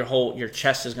and your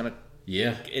chest is gonna.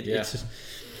 It's just,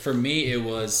 for me, it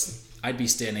was I'd be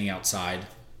standing outside,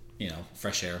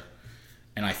 fresh air,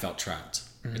 and I felt trapped.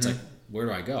 Mm-hmm. It's like, where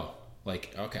do I go?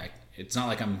 Like, okay, it's not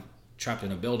like I'm trapped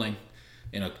in a building,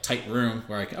 in a tight room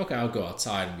where I'll go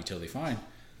outside and be totally fine.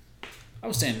 I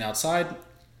was standing outside,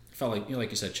 felt like, like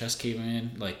you said, chest caving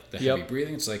in, like the heavy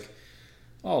breathing. It's like,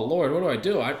 oh Lord, what do I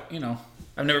do? I've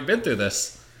never been through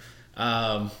this.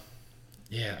 We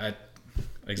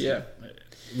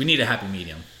need a happy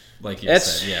medium, like you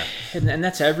said. Yeah, and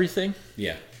that's everything.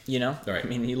 Yeah, Right. I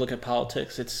mean, you look at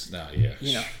politics; it's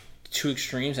two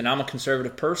extremes, and I'm a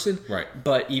conservative person, right?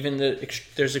 But even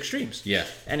there's extremes,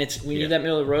 and we need that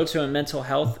middle of the road. So in mental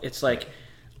health, it's like,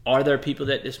 are there people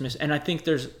that dismiss? And I think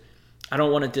I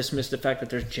don't want to dismiss the fact that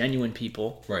there's genuine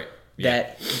people,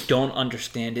 that don't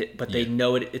understand it, but they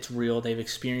know it's real. They've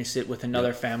experienced it with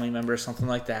another family member or something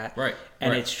like that, right?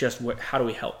 And it's just how do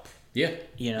we help? Yeah,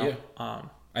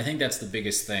 I think that's the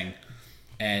biggest thing,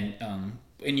 and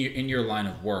in your line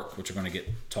of work, which we're going to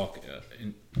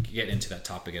get into that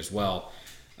topic as well.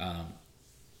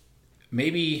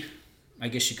 Maybe I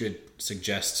guess you could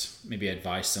maybe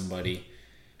advise somebody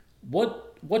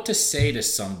what to say to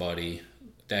somebody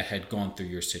that had gone through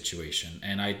your situation.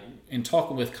 And in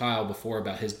talking with Kyle before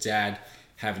about his dad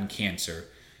having cancer,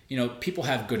 people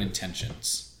have good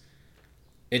intentions.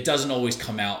 It doesn't always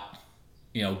come out,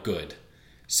 good.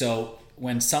 So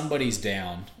when somebody's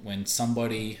down, when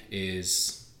somebody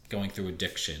is going through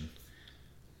addiction,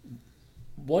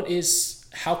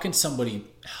 how can somebody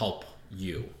help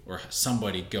you or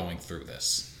somebody going through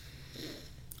this?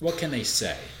 What can they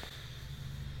say?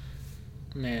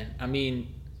 Man, I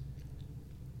mean,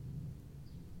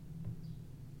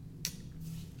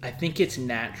 I think it's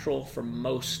natural for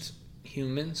most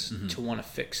humans to want to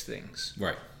fix things.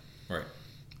 Right.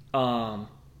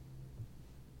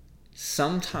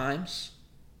 Sometimes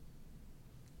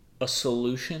a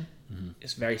solution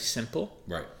is very simple.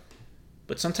 Right.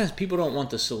 But sometimes people don't want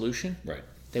the solution. Right.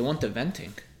 They want the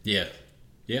venting. Yeah.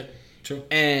 Yeah. True.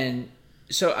 And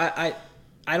so I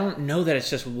don't know that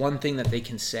it's just one thing that they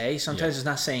can say. Sometimes it's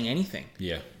not saying anything.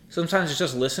 Yeah. Sometimes it's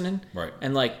just listening. Right.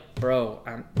 And like, bro,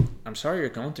 I'm sorry you're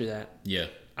going through that. Yeah.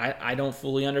 I don't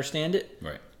fully understand it.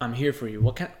 Right. I'm here for you.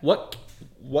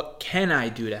 What can I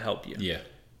do to help you? Yeah.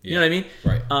 You know what I mean?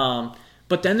 Right.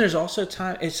 But then there's also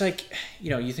time. It's like,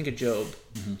 you think of Job.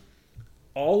 Mm-hmm.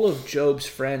 All of Job's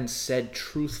friends said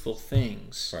truthful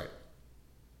things. Right.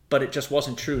 But it just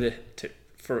wasn't true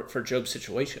for Job's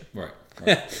situation. Right.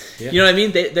 Yeah. You know what I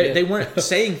mean? They weren't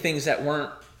saying things that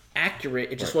weren't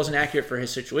accurate. It just wasn't accurate for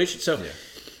his situation. So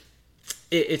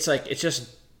it's like, it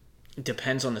just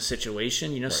depends on the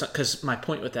situation, because my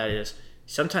point with that is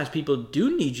sometimes people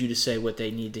do need you to say what they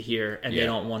need to hear and they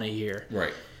don't want to hear.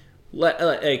 Right.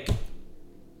 I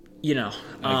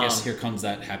guess here comes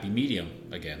that happy medium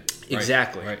again. Right?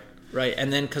 Exactly. Right.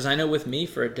 And then, because I know with me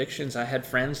for addictions, I had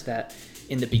friends that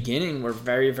in the beginning were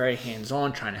very, very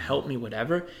hands-on, trying to help me,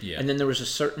 whatever. Yeah. And then there was a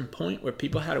certain point where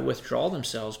people had to withdraw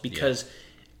themselves because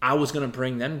I was going to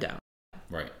bring them down.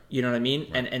 Right. You know what I mean?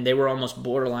 Right. And they were almost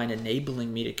borderline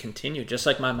enabling me to continue. Just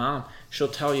like my mom, she'll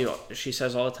tell you, she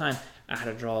says all the time, I had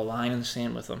to draw a line in the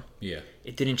sand with them. Yeah.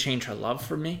 It didn't change her love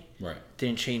for me. Right. It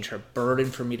didn't change her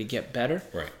burden for me to get better.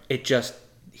 Right. It just,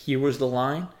 here was the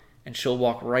line, and she'll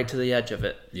walk right to the edge of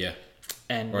it. Yeah.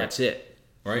 And that's it.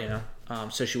 Right.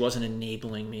 So she wasn't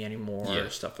enabling me anymore or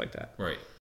stuff like that. Right.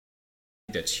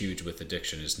 That's huge with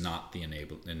addiction, is not the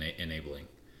enabling.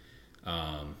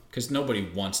 Because nobody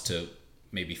wants to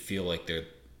maybe feel like they're,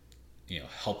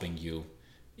 helping you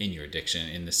in your addiction,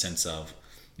 in the sense of,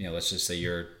 let's just say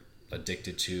you're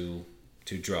addicted to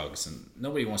drugs, and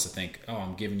nobody wants to think, oh,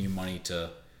 I'm giving you money to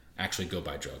actually go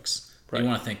buy drugs. Right. You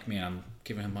want to think, man, I'm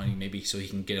giving him money maybe so he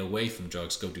can get away from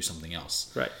drugs, go do something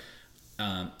else. Right.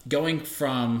 Going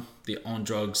from the on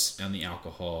drugs and the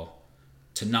alcohol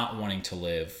to not wanting to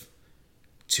live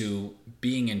to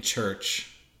being in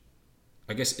church,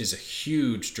 I guess, is a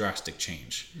huge drastic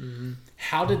change. Mm-hmm.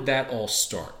 How did that all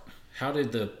start? How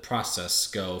did the process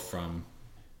go from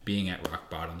being at rock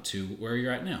bottom to where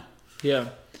you're at now? Yeah.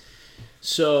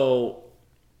 So,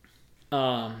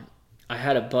 I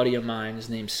had a buddy of mine. His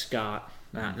name's Scott.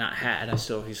 Not had.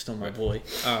 He's still my boy.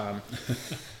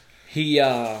 He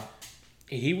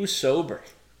was sober,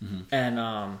 mm-hmm.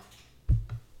 and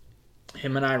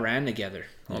him and I ran together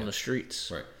on the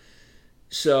streets. Right.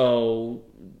 So,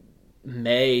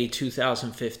 May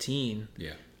 2015.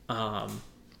 Yeah.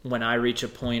 When I reach a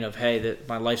point of, hey, that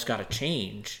my life's got to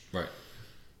change. Right.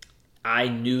 I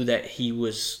knew that he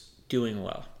was doing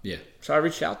well. Yeah. So I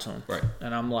reached out to him. Right.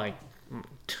 And I'm like,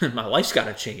 my life's got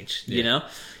to change, you know?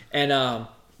 And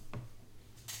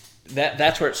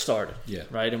that's where it started. Yeah.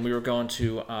 Right? And we were going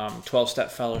to 12-Step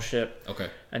Fellowship.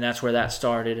 Okay. And that's where that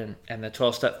started. And the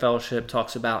 12-Step Fellowship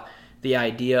talks about the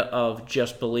idea of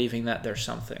just believing that there's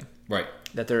something. Right.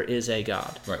 That there is a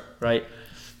God. Right. Right?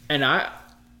 And I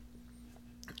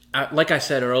like I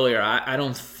said earlier, I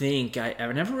don't think I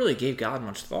never really gave God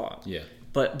much thought. Yeah.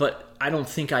 But I don't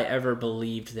think I ever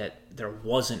believed that there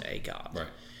wasn't a God. Right.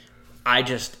 I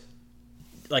just,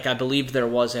 I believed there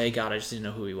was a God. I just didn't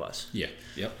know who he was. Yeah.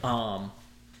 Yep.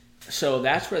 So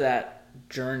that's where that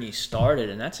journey started,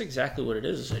 and that's exactly what it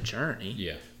is. It's a journey.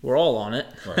 Yeah. We're all on it.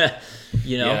 Right.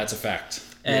 You know? Yeah, that's a fact.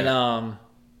 And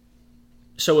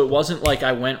so it wasn't like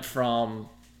I went from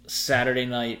Saturday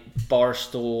night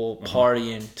barstool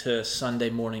partying to Sunday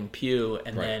morning pew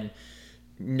and then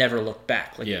never looked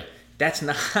back. That's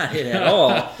not it at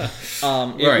all.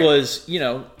 It was,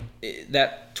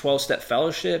 that 12-step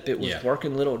fellowship. It was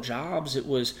working little jobs. It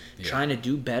was trying to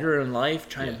do better in life,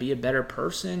 trying to be a better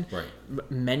person,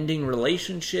 mending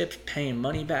relationships, paying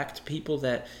money back to people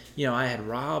that, I had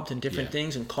robbed and different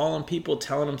things, and calling people,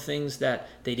 telling them things that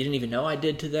they didn't even know I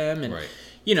did to them. And,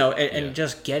 and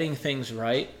just getting things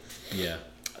right. Yeah.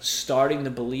 Starting to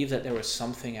believe that there was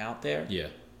something out there. Yeah.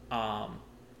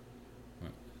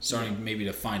 Starting maybe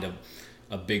to find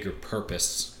a bigger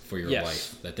purpose for your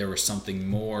life. That there was something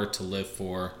more to live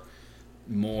for,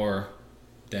 more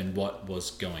than what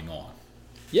was going on.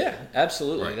 Yeah,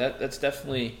 absolutely. Right. That's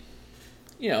definitely,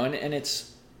 and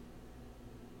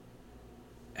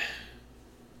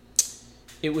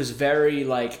it was very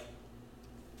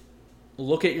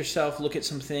look at yourself, look at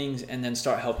some things, and then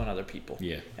start helping other people.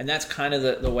 Yeah. And that's kind of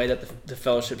the way that the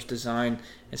fellowship's designed.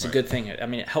 It's a good thing. I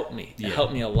mean, it helped me. It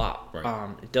helped me a lot.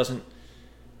 Right.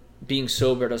 Being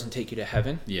sober doesn't take you to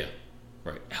heaven. Yeah.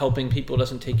 Right. Helping people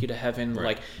doesn't take you to heaven.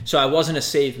 Right. So I wasn't a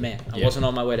saved man. I wasn't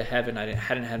on my way to heaven. I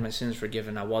hadn't had my sins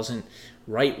forgiven. I wasn't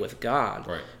right with God.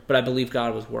 Right. But I believe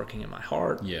God was working in my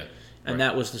heart. Yeah. And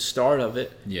that was the start of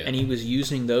it. Yeah. And he was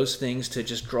using those things to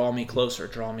just draw me closer.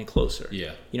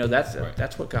 Yeah.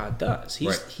 That's what God does.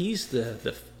 He's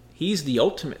the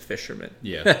ultimate fisherman.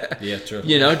 Yeah. Yeah, true.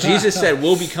 Jesus said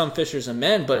we'll become fishers of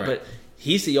men, but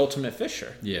he's the ultimate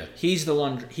fisher. Yeah. He's the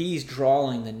one, he's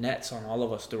drawing the nets on all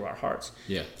of us through our hearts.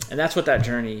 Yeah. And that's what that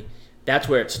journey, that's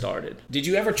where it started. Did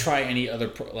you ever try any other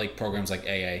programs like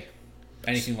AA?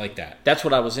 Anything like that? That's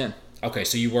what I was in. Okay,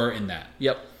 so you were in that.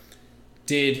 Yep.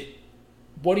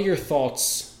 What are your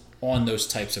thoughts on those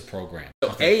types of programs? So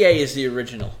AA is the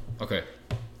original. Okay.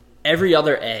 Every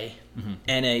other A,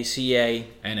 NA, CA.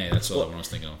 NA, that's what I was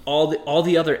thinking of. All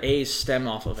the other A's stem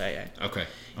off of AA. Okay.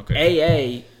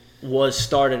 AA was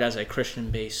started as a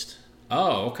Christian-based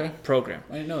program.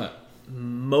 I didn't know that.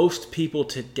 Most people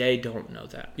today don't know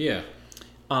that. Yeah.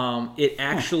 It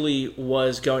actually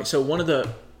was going. So one of the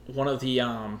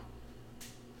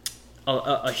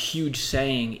a huge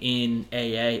saying in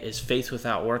AA is faith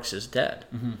without works is dead.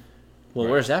 Mm-hmm. Well,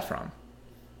 where's that from?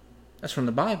 That's from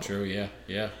the Bible. True. Yeah.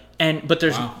 But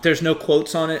there's no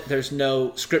quotes on it. There's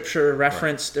no scripture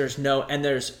reference. Right.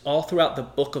 There's all throughout the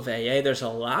book of AA. There's a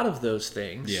lot of those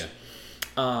things. Yeah.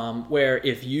 Where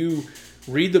if you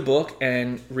read the book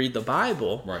and read the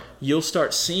Bible, you'll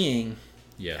start seeing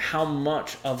how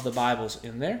much of the Bible's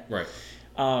in there. Right.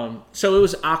 So it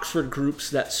was Oxford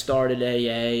groups that started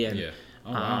AA, and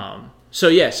so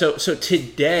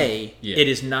today it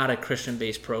is not a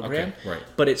Christian-based program,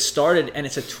 but it started, and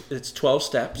it's 12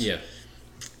 steps,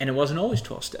 and it wasn't always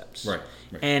 12 steps, right.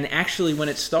 And actually, when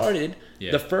it started,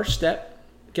 the first step,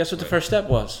 guess what the first step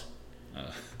was?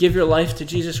 Give your life to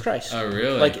Jesus Christ. Oh,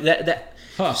 really? Like that.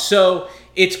 Huh. So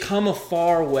it's come a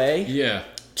far way,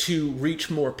 to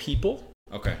reach more people.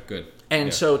 Okay, good.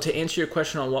 And so to answer your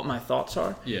question on what my thoughts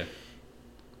are,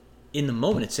 in the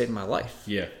moment it saved my life.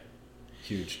 Yeah,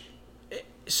 huge.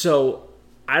 So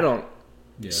I don't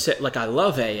say, I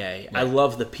love AA. Right. I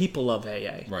love the people of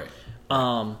AA. Right.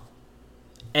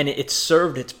 And it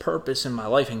served its purpose in my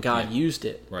life, and God used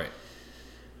it. Right.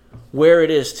 Where it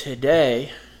is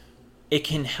today, it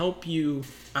can help you.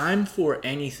 I'm for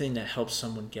anything that helps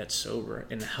someone get sober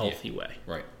in a healthy way.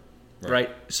 Right.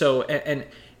 So,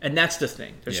 and that's the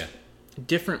thing. There's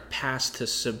different paths to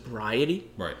sobriety.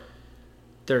 Right.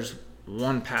 There's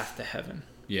one path to heaven.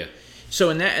 Yeah.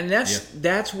 So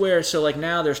that's where, so like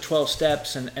now there's 12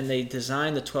 steps, and they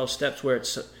design the 12 steps where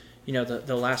it's,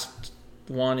 the last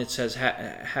one, it says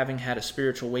having had a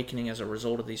spiritual awakening as a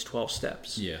result of these 12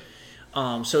 steps. Yeah.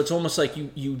 So it's almost like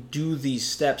you do these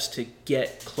steps to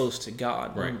get close to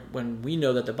God. Right. When we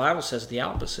know that the Bible says the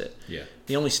opposite. Yeah.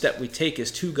 The only step we take is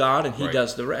to God, and He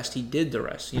does the rest. He did the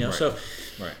rest. Right. So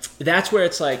that's where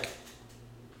it's like,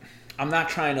 I'm not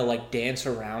trying to like dance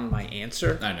around my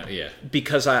answer. I know, yeah.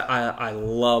 Because I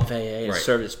love AA and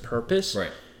serve its purpose.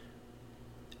 Right.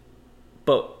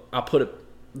 But I'll put it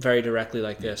very directly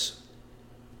like this.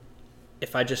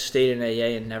 If I just stayed in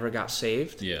AA and never got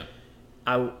saved,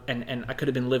 I could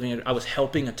have been living. I was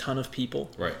helping a ton of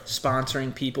people,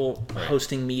 sponsoring people,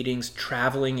 hosting meetings,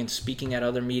 traveling and speaking at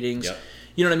other meetings. Yep.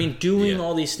 You know what I mean? Doing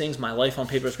all these things. My life on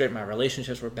paper was great. My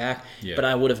relationships were back, but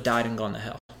I would have died and gone to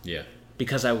hell. Yeah.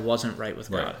 Because I wasn't right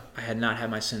with God. I had not had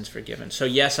my sins forgiven. So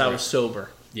yes, I was sober.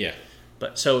 Yeah.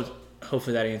 But so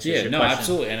hopefully that answers your question. Yeah, no,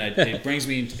 absolutely. And it brings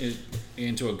me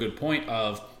into a good point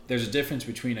of there's a difference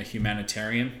between a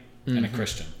humanitarian and a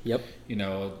Christian. Yep.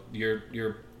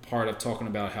 You're part of talking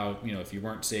about how, if you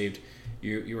weren't saved,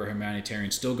 you were a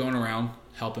humanitarian, still going around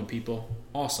helping people.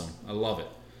 Awesome. I love it.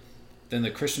 Then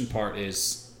the Christian part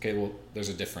is, okay, well, there's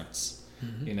a difference.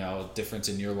 A difference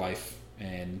in your life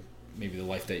and maybe the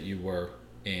life that you were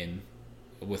in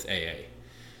with AA.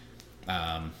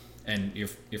 And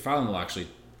your father-in-law actually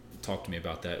talked to me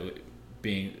about that,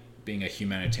 being a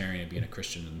humanitarian and being a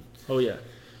Christian. And,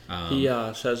 he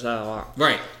says that a lot.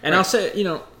 Right. And I'll say,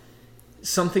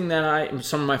 something that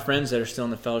some of my friends that are still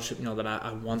in the fellowship, that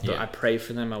I want I pray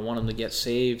for them. I want them to get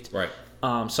saved. Right.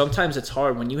 Sometimes it's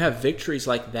hard when you have victories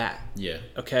like that. Yeah.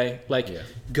 Okay?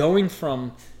 Going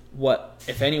from what,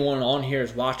 if anyone on here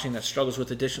is watching that struggles with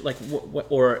addiction,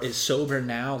 or is sober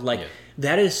now,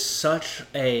 that is such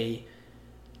a,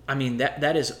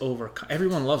 that is over.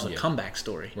 Everyone loves a comeback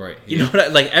story. Right. You know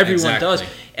what everyone does.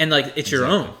 And it's your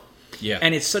own. Yeah.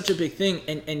 And it's such a big thing.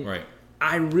 And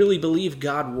I really believe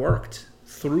God worked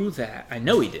through that. I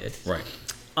know He did. Right.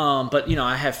 But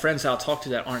I have friends I'll talk to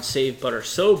that aren't saved but are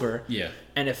sober. Yeah.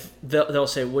 And if they'll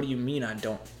say, "What do you mean I'm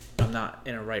not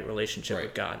in a right relationship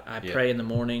with God? I pray in the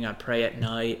morning, I pray at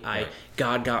night.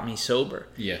 God got me sober."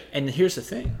 Yeah. And here's the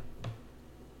thing.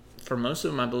 For most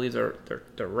of them, I believe they're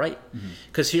right.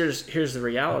 Because here's the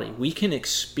reality: we can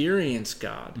experience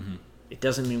God. It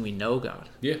doesn't mean we know God.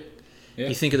 Yeah. Yeah.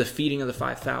 You think of the feeding of the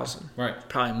 5,000. Right.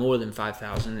 Probably more than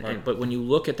 5,000. Right. But when you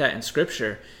look at that in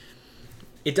Scripture,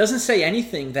 it doesn't say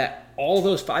anything that all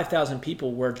those 5,000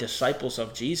 people were disciples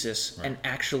of Jesus and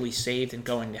actually saved and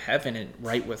going to heaven and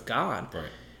right with God. Right.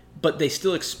 But they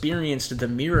still experienced the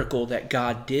miracle that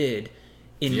God did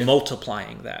in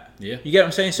multiplying that. Yeah. You get what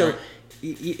I'm saying? So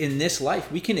in this life,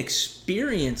 we can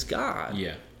experience God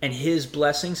and His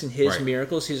blessings and His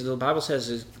miracles. The Bible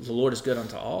says the Lord is good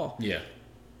unto all. Yeah.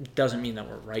 It doesn't mean that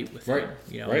we're right with Him,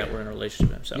 that we're in a relationship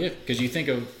with Him. So. Yeah, because you think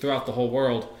of throughout the whole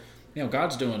world,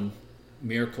 God's doing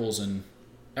miracles and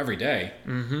every day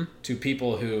to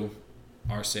people who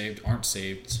are saved, aren't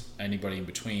saved, anybody in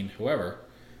between, whoever,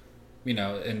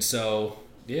 and so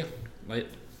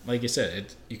like you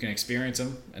said, you can experience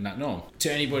them and not know them.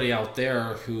 To anybody out there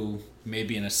who may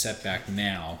be in a setback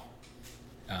now,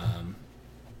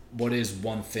 what is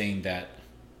one thing that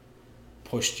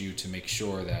pushed you to make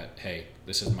sure that, hey,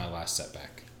 this is my last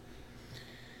setback?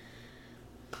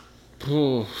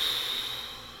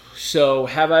 So,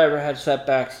 have I ever had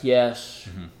setbacks? Yes.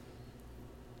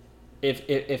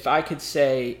 If I could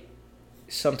say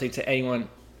something to anyone,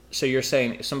 so you're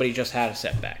saying if somebody just had a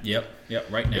setback. Yep,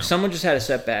 right now. If someone just had a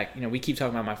setback, we keep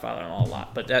talking about my father-in-law a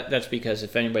lot, but that's because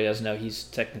if anybody doesn't know, he's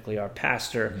technically our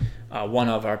pastor, one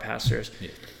of our pastors.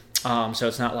 Yeah. So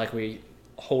it's not like we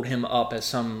hold him up as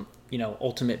some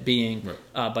ultimate being,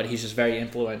 but he's just very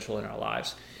influential in our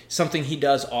lives. Something he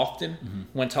does often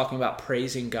when talking about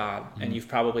praising God, and you've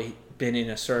probably been in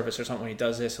a service or something when he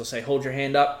does this, he'll say, "Hold your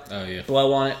hand up,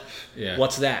 blow on it." Yeah.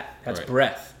 What's that? That's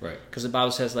breath. Right. Because the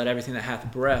Bible says, "Let everything that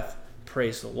hath breath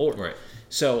praise the Lord." Right.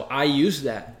 So I use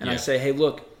that, and I say, "Hey,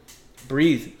 look,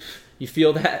 breathe. You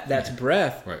feel that? That's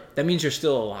breath. Right. That means you're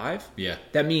still alive. Yeah.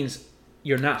 That means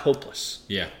you're not hopeless.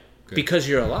 Yeah. Good. Because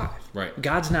you're alive. Right.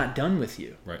 God's not done with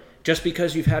you. Right. Just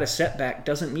because you've had a setback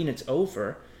doesn't mean it's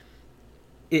over.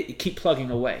 Keep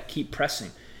plugging away. Keep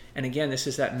pressing. And again, this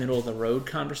is that middle of the road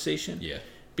conversation. Yeah.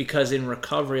 Because in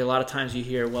recovery, a lot of times you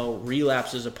hear, well,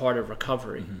 relapse is a part of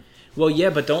recovery. Well, yeah,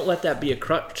 but don't let that be a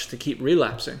crutch to keep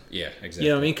relapsing. Yeah, exactly. You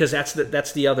know what I mean? Because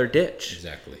that's the other ditch.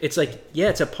 Exactly. It's like, yeah,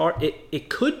 it's a part. It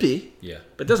could be. Yeah.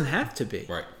 But it doesn't have to be.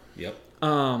 Right. Yep.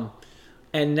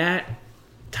 And that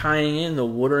tying in the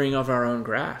watering of our own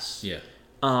grass. Yeah.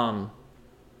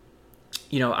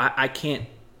 You know, I can't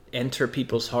enter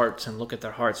people's hearts and look at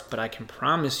their hearts, but I can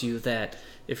promise you that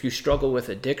if you struggle with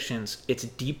addictions, it's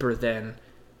deeper than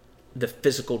the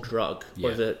physical drug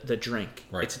or the drink.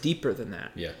 Right. It's deeper than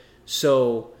that. Yeah.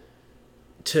 So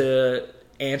to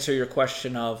answer your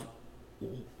question of,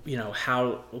 you know,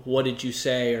 what did you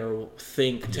say or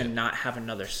think to not have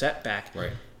another setback?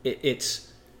 Right.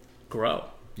 It's grow.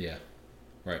 Yeah.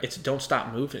 Right. It's don't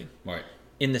stop moving. Right.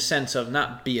 In the sense of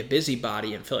not be a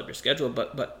busybody and fill up your schedule,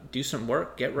 but do some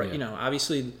work, get right. Yeah. You know,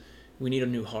 obviously we need a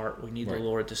new heart. We need Right. the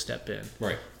Lord to step in.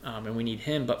 Right. And we need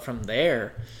Him. But from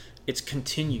there, it's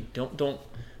continue. Don't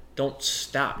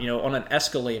stop. You know, on an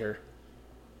escalator,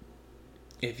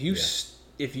 if you're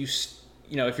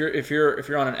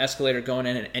on an escalator going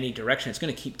in any direction, it's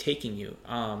going to keep taking you.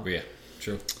 Yeah.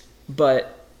 True.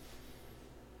 But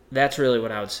that's really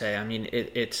what I would say. I mean,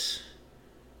 it's.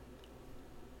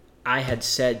 I had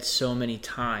said so many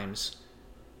times,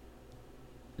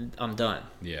 I'm done.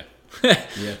 Yeah.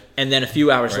 Yeah. And then a few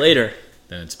hours later,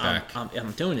 then it's back.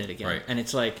 I'm doing it again. Right. And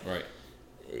it's like, right.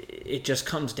 It just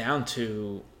comes down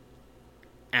to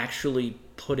actually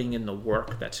putting in the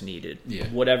work that's needed. Yeah.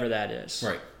 Whatever that is.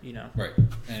 Right. You know? Right.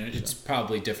 And it's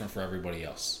probably different for everybody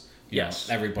else. You know,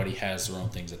 everybody has their own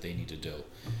things that they need to do.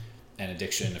 And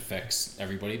addiction affects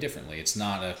everybody differently. It's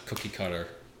not a cookie cutter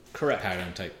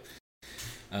pattern type.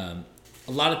 A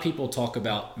lot of people talk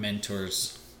about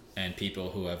mentors and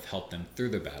people who have helped them through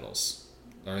their battles.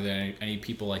 Are there any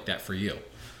people like that for you?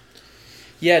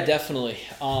 Yeah, definitely.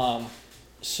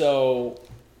 So,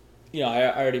 you know,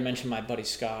 I already mentioned my buddy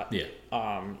Scott. Yeah.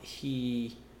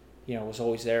 He, you know, was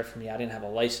always there for me. I didn't have a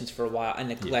license for a while. I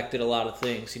neglected a lot of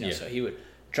things, you know, so he would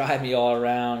drive me all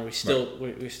around. We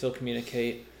still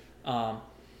communicate.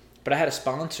 But I had a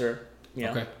sponsor, you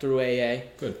know, through AA.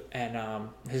 Good. And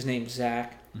his name's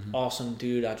Zach. Mm-hmm. Awesome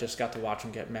dude. I just got to watch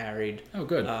him get married. Oh,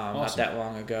 good. Awesome. Not that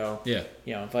long ago. Yeah.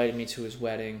 You know, invited me to his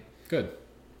wedding. Good.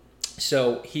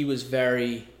 So he was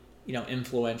very, you know,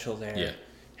 influential there. Yeah.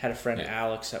 Had a friend,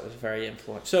 Alex, that was very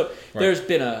influential. So there's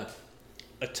been a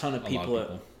ton of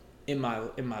people, in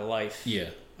my life.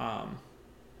 Yeah.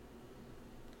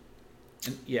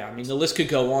 Yeah, I mean, the list could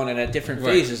go on and at different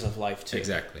phases of life, too.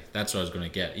 Exactly. That's what I was going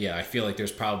to get. Yeah, I feel like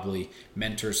there's probably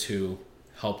mentors who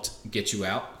helped get you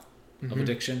out of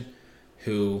addiction,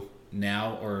 who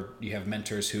now, or you have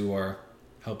mentors who are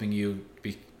helping you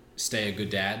stay a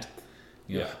good dad.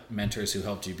 You know, mentors who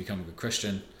helped you become a good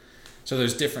Christian. So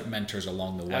there's different mentors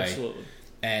along the way. Absolutely.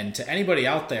 And to anybody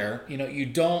out there, you know, you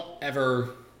don't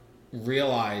ever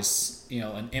realize, you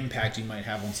know, an impact you might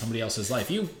have on somebody else's life.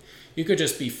 You could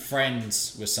just be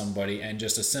friends with somebody and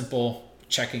just a simple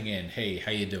checking in. Hey,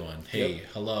 how you doing? Hey,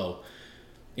 hello.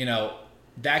 You know,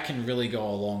 that can really go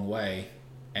a long way.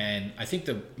 And I think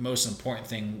the most important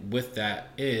thing with that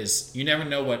is you never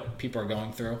know what people are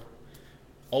going through.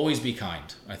 Always be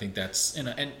kind. I think that's,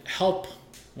 and help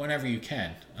whenever you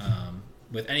can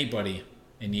with anybody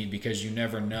in need, because you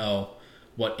never know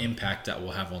what impact that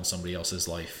will have on somebody else's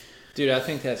life. Dude, I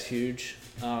think that's huge.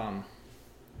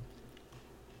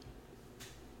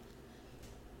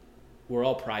 We're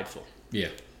all prideful. Yeah.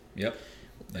 Yep.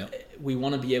 We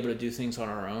want to be able to do things on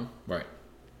our own. Right.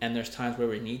 And there's times where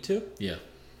we need to. Yeah.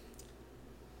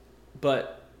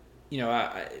 But, you know,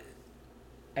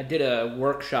 I did a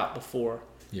workshop before.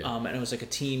 Yeah. And it was like a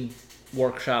team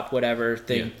workshop, whatever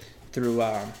thing through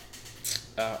a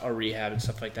rehab and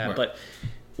stuff like that. Right. But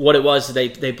what it was,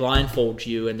 they blindfold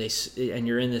you and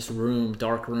you're in this room,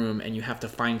 dark room, and you have to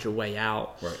find your way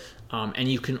out. Right.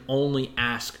 And you can only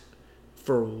ask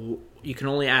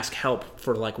help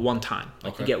for like one time.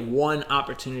 Like you get one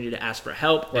opportunity to ask for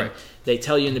help. Right. And they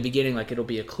tell you in the beginning, like it'll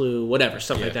be a clue, whatever,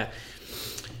 stuff like that.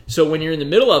 So when you're in the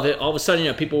middle of it, all of a sudden,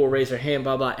 you know, people will raise their hand,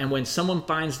 blah, blah. And when someone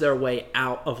finds their way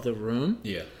out of the room,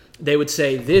 they would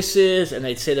say, this is, and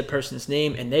they'd say the person's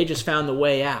name, and they just found the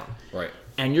way out. Right.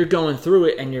 And you're going through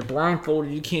it, and you're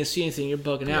blindfolded, you can't see anything, you're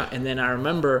bugging out. And then I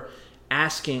remember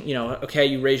asking, you know, okay,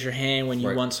 you raise your hand when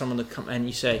you want someone to come, and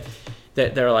you say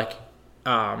that they're like,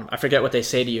 I forget what they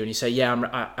say to you, and you say,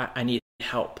 I need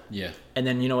help. Yeah. And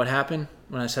then you know what happened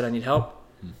when I said I need help?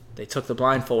 They took the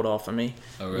blindfold off of me,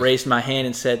 raised my hand,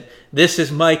 and said, this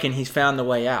is Mike, and he's found the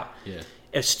way out. Yeah.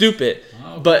 It's stupid,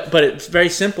 but it's very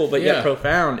simple, but yet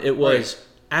profound. It was,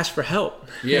 ask for help.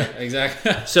 Yeah,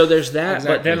 exactly. So there's that.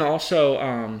 Exactly. But then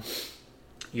also,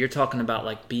 you're talking about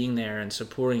like being there and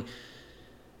supporting.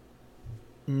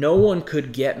 No one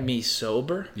could get me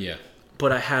sober. Yeah.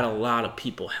 But I had a lot of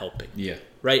people helping. Yeah.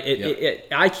 Right?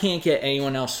 I can't get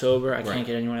anyone else sober. I can't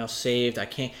get anyone else saved. I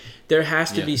can't. There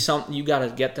has to be something. You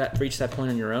got to reach that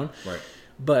point on your own. Right.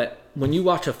 But when you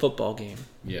watch a football game,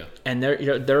 and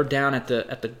they're down at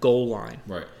the goal line,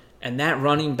 right, and that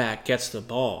running back gets the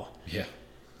ball,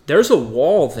 there's a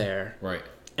wall there, right,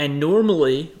 and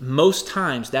normally most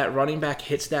times that running back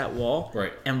hits that wall,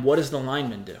 right, and what does the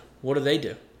lineman do? What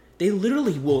do? They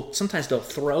literally will. Sometimes they'll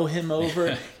throw him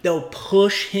over. They'll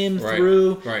push him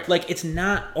through. Right. Like it's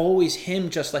not always him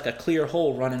just like a clear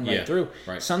hole running right through.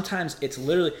 Right. Sometimes it's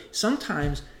literally.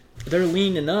 Sometimes they're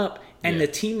leaning up and the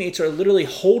teammates are literally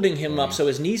holding him up so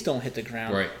his knees don't hit the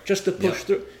ground. Just to push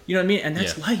through. You know what I mean? And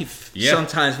that's life. Yeah.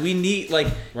 Sometimes we need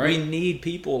we need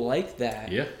people like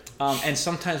that. Yeah. And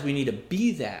sometimes we need to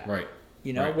be that. Right.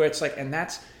 You know where it's like, and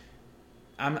that's.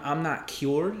 I'm not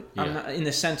cured. Yeah. I'm not in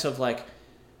the sense of like.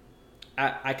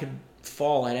 I could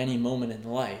fall at any moment in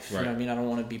life. You know what I mean? I don't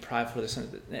want to be prideful.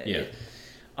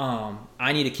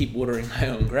 I need to keep watering my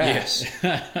own grass.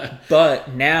 Yes.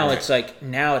 But now it's like,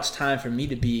 now it's time for me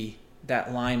to be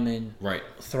that lineman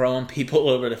throwing people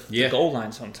over the goal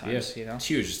line sometimes. You know? It's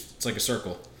huge. It's like a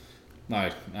circle. No,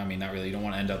 I mean, not really. You don't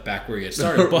want to end up back where you get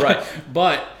started. But,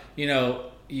 but you know,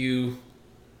 you're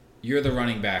the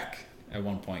running back at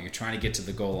one point. You're trying to get to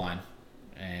the goal line.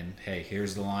 And, hey,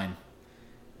 here's the line.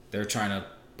 They're trying to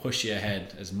push you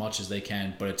ahead as much as they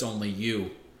can, but it's only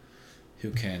you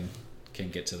who can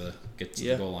get to the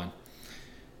goal line.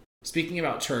 Speaking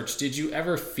about church, did you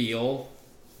ever feel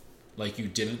like you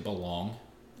didn't belong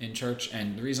in church?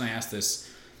 And the reason I ask this,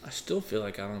 I still feel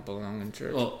like I don't belong in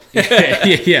church. Well,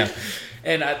 yeah.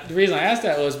 And the reason I asked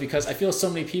that was because I feel so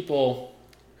many people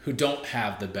who don't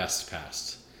have the best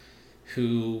past,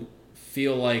 who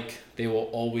feel like they will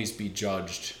always be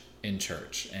judged in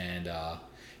church, and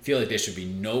feel like they should be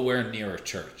nowhere near a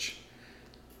church.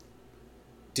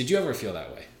 Did you ever feel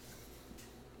that way?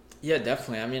 Yeah,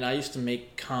 definitely. I mean, I used to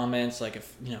make comments like,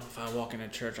 if I walk into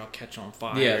church, I'll catch on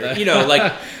fire. Yeah,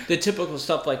 like the typical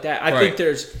stuff like that. I think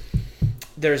there's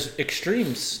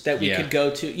extremes that we could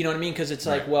go to. You know what I mean? Because it's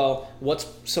like, well, what's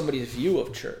somebody's view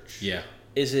of church? Yeah.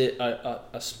 Is it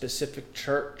a specific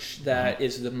church that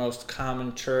is the most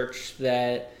common church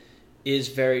that is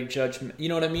very judgment? You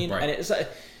know what I mean? Right. And it's like,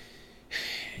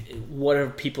 what are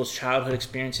people's childhood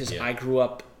experiences? I grew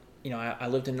up, I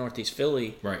lived in Northeast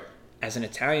Philly. Right. As an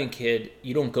Italian kid,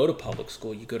 you don't go to public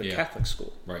school, you go to Catholic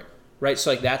school. Right. Right.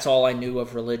 So like that's all I knew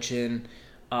of religion.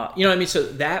 You know what I mean? So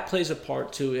that plays a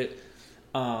part to it.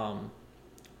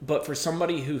 But for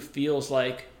somebody who feels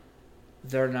like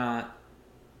they're not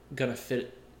gonna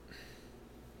fit,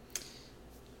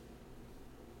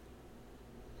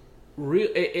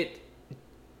 we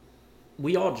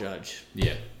all judge.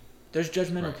 Yeah. There's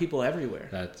judgmental people everywhere.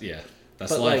 That's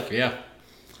but life.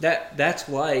 That's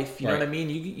life. You know what I mean?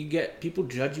 You get people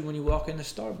judge you when you walk into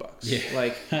Starbucks. Yeah.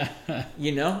 Like,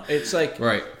 it's like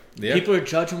people are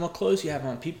judging what clothes you have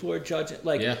on. People are judging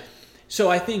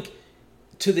So I think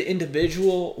to the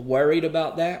individual worried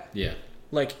about that,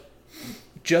 like,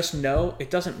 just know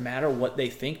it doesn't matter what they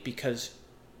think because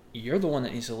you're the one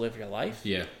that needs to live your life.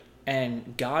 Yeah.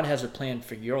 And God has a plan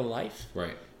for your life.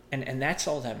 Right. And that's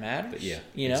all that matters. But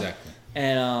exactly.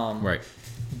 And right.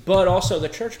 But also the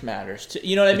church matters too.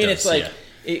 You know what I mean? Does, it's like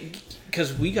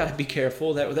because we got to be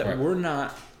careful that we're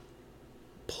not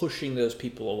pushing those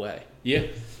people away. Yeah.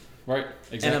 Right.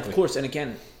 Exactly. And of course, and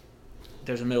again,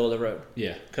 there's a middle of the road.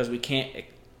 Yeah. Because we can't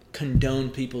condone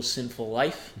people's sinful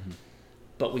life,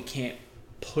 but we can't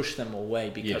push them away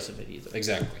because of it either.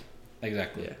 Exactly. Yeah.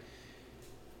 Yeah.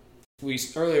 We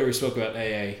spoke about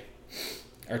AA.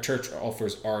 Our church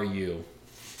offers RU.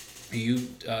 Do you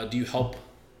help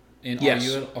in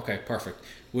RU? Okay, perfect.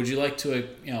 Would you like to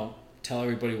tell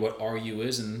everybody what RU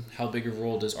is and how big a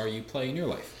role does RU play in your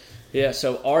life? Yeah,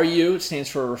 so RU stands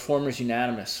for Reformers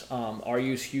Unanimous.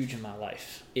 RU is huge in my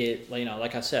life. It,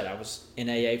 like I said, I was in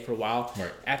AA for a while.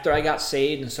 Right. After I got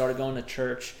saved and started going to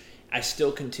church, I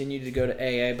still continued to go to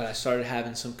AA, but I started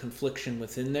having some confliction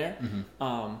within there.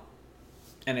 Mm-hmm.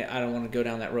 And I don't want to go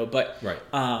down that road, but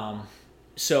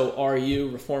so RU,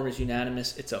 Reformers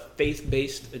Unanimous, it's a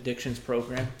faith-based addictions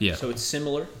program. Yeah. So it's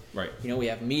similar. Right. We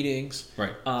have meetings.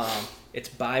 Right. It's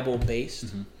Bible-based.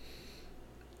 Mm-hmm.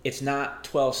 It's not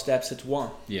 12 steps, it's one.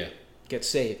 Yeah. Get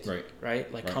saved.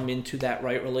 Right? Like come into that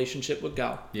right relationship with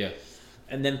God. Yeah.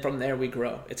 And then from there we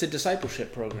grow. It's a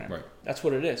discipleship program. Right. That's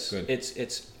what it is. Good.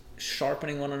 It's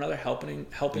sharpening one another, helping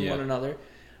one another.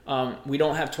 We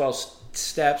don't have 12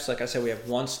 steps. Like I said, we have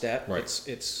one step. Right.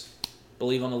 It's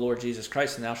believe on the Lord Jesus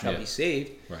Christ and thou shalt be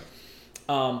saved. Right.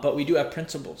 But we do have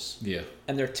principles. Yeah.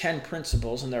 And they're 10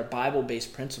 principles, and they're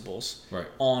Bible-based principles. Right.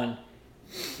 On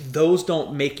those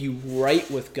don't make you right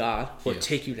with God or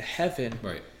take you to heaven.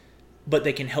 Right. But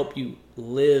they can help you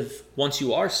live. Once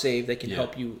you are saved, they can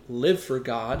help you live for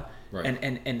God. Right.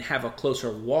 And have a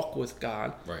closer walk with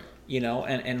God. Right.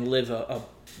 And live a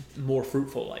more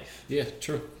fruitful life. Yeah,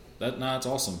 true. That's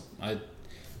awesome. I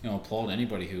applaud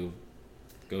anybody who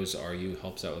goes to RU,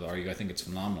 helps out with RU. I think it's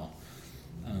phenomenal.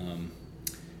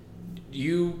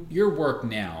 Your work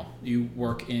now, you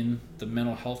work in the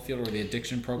mental health field or the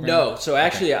addiction program? No, so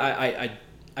actually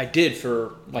I did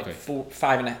for like 5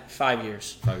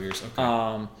 years. 5 years,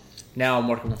 okay. Now I'm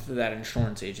working with that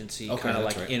insurance agency, kind of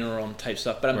like interim type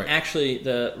stuff. But I'm actually,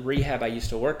 the rehab I used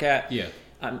to work at,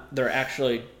 they're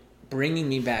actually bringing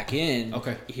me back in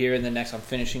here in the next, I'm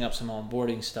finishing up some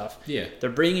onboarding stuff. Yeah. They're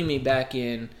bringing me back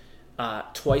in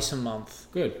twice a month.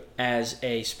 Good. As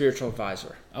a spiritual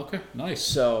advisor. Okay, nice.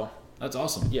 So that's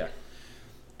awesome. Yeah.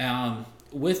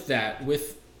 With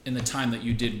in the time that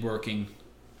you did working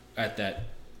at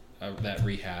that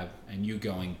rehab and you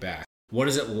going back, what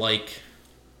is it like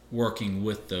working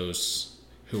with those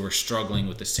who are struggling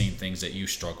with the same things that you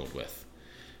struggled with?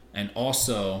 And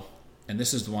also, and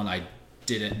this is the one I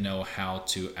didn't know how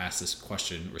to ask this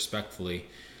question respectfully,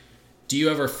 do you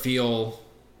ever feel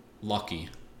lucky,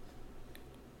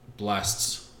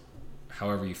 blessed,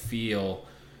 however you feel,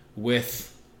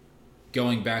 with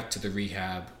going back to the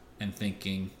rehab and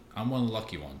thinking, I'm one of the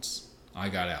lucky ones, I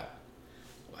got out?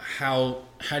 How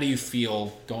do you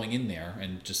feel going in there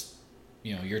and just,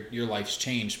 your life's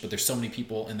changed, but there's so many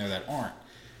people in there that aren't?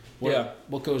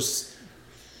 What goes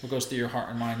through your heart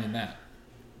and mind in that?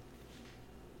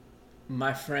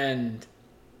 My friend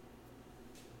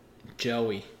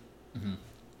Joey,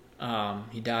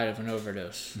 he died of an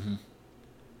overdose.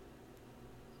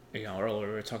 Earlier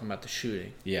we were talking about the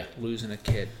shooting. Yeah. Losing a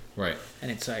kid. Right. And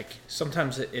it's like,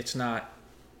 sometimes it's not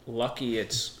lucky,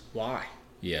 it's why.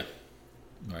 Yeah.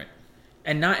 Right.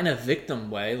 And not in a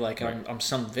victim way, like I'm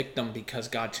some victim because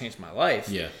God changed my life.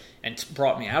 Yeah. And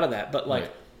brought me out of that. But like,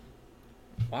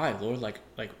 why, Lord? Like,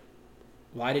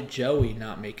 why did Joey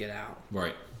not make it out?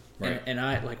 Right. Right. And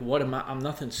I, like, what am I? I'm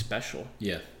nothing special.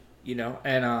 Yeah.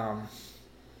 And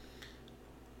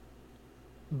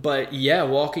but yeah,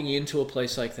 walking into a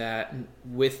place like that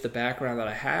with the background that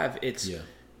I have, it's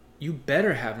you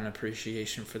better have an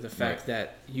appreciation for the fact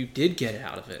that you did get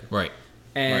out of it. Right.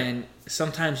 And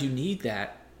sometimes you need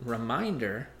that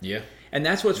reminder. Yeah. And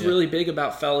that's what's really big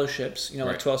about fellowships,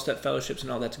 like 12-step fellowships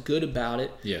and all that's good about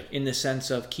it. Yeah. In the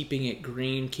sense of keeping it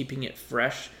green, keeping it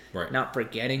fresh, not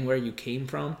forgetting where you came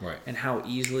from and how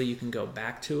easily you can go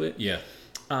back to it. Yeah.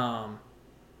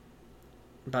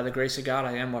 By the grace of God,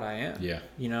 I am what I am. Yeah.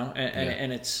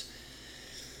 And it's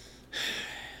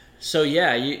so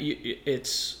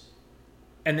it's,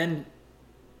 and then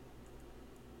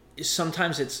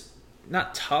sometimes it's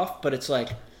not tough, but it's like,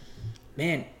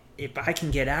 man, if I can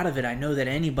get out of it, I know that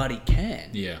anybody can.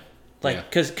 Yeah. Like,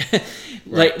 because,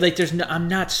 like there's no, I'm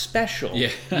not special. Yeah.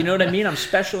 You know what I mean? I'm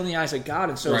special in the eyes of God,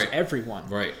 and so is everyone.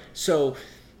 Right. So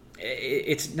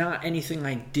it's not anything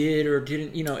I did or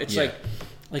didn't, it's like,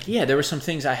 yeah, there were some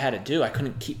things I had to do. I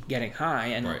couldn't keep getting high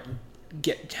and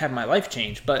have my life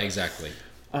change. But exactly.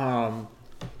 And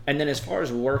then as far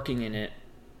as working in it,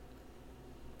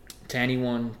 to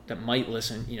anyone that might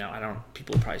listen,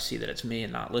 people will probably see that it's me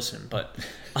and not listen, but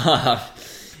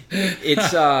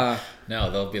it's no,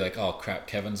 they'll be like, oh crap,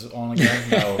 Kevin's on again.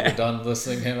 No, we're done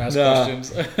listening to him ask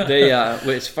questions.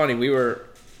 It's funny,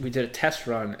 we did a test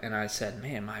run and I said,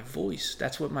 man, my voice,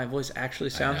 that's what my voice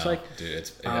actually sounds like. Dude,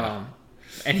 it's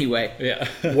anyway,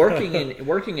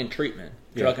 working in treatment,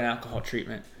 drug and alcohol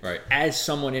treatment, as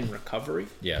someone in recovery,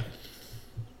 it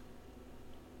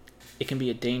can be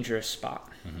a dangerous spot.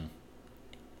 Mm-hmm.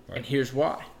 And here's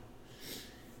why.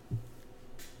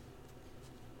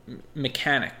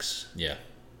 Mechanics. Yeah.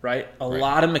 Right? A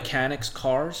lot of mechanics'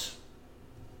 cars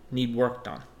need work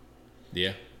done.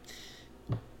 Yeah.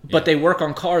 But they work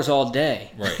on cars all day.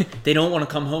 Right. They don't want to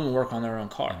come home and work on their own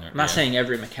car. I'm not saying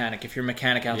every mechanic. If you're a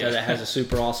mechanic out there that has a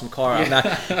super awesome car, I'm not.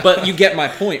 But you get my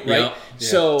point, right? Yeah.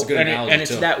 So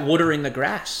it's it's that watering the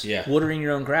grass. Yeah. Watering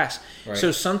your own grass. Right.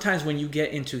 So sometimes when you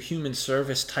get into human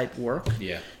service type work,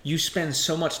 you spend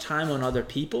so much time on other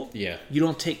people. Yeah. You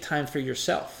don't take time for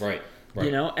yourself. Right.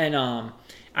 Right. And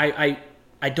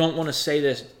I don't want to say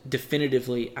this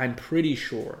definitively. I'm pretty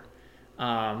sure.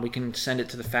 We can send it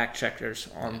to the fact checkers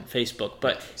on Facebook,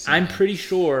 but I'm pretty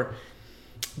sure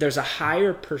there's a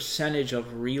higher percentage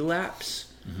of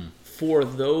relapse for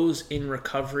those in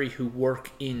recovery who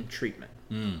work in treatment.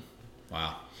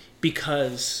 Wow.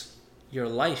 Because your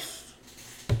life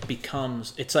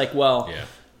becomes, it's like, well,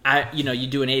 you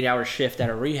do an 8-hour shift at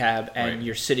a rehab and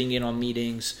you're sitting in on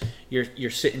meetings,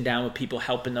 you're sitting down with people,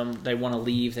 helping them, they want to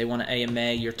leave, they want to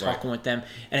AMA, you're talking with them,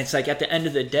 and it's like at the end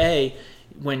of the day,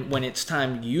 when it's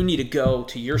time you need to go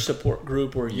to your support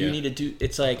group or you need to do,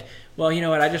 it's like, well, you know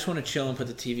what, I just want to chill and put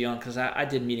the TV on because I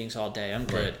did meetings all day, I'm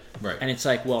good. Right. And it's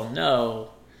like, well,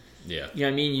 no. Yeah. You know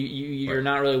what I mean? You're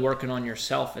not really working on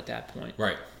yourself at that point.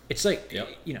 Right. It's like,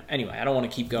 anyway, I don't want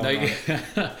to keep going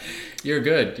on. You're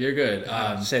good.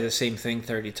 Say the same thing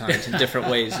 30 times in different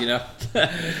ways,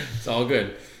 It's all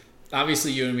good.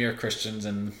 Obviously, you and me are Christians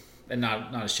and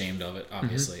not ashamed of it,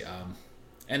 obviously.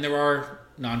 And there are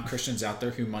non-Christians out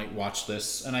there who might watch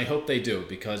this, and I hope they do,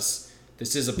 because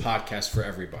this is a podcast for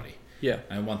everybody. Yeah.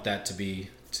 I want that to be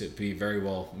very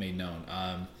well made known.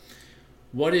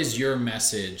 What is your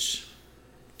message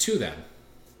to them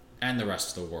and the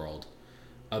rest of the world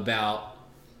about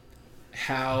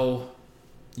how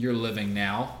you're living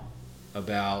now,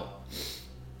 about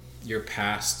your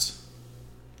past,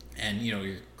 and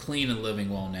you're clean and living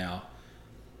well now,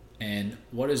 and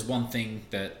what is one thing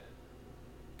that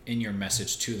in your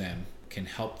message to them can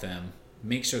help them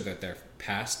make sure that their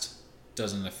past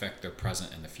doesn't affect their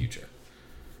present and the future?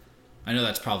 I know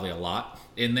that's probably a lot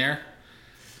in there.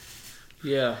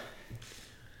 Yeah.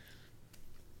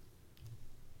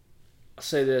 I'll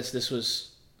say this was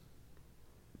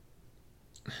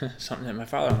something that my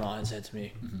father-in-law had said to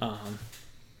me.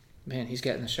 Man, he's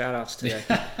getting the shout-outs today.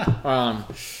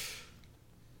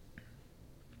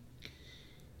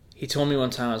 He told me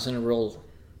one time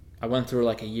I went through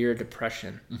like a year of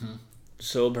depression,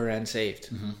 sober and saved.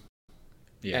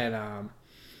 And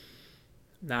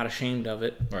not ashamed of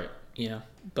it. Right.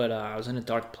 But I was in a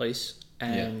dark place,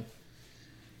 and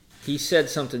he said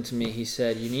something to me. He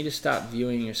said, you need to stop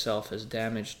viewing yourself as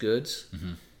damaged goods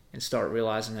and start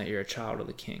realizing that you're a child of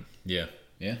the King. Yeah.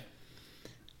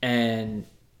 And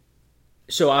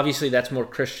so obviously that's more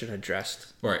Christian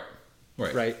addressed. Right.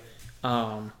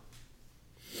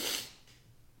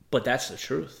 But that's the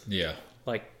truth. Yeah.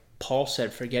 Like Paul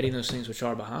said, forgetting those things which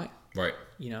are behind. Right.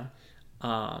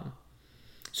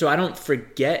 So I don't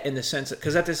forget in the sense that,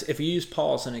 because if you use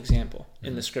Paul as an example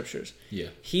in the scriptures,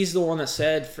 he's the one that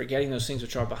said, forgetting those things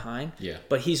which are behind. Yeah.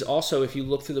 But he's also, if you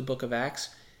look through the book of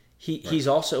Acts, he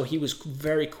was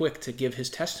very quick to give his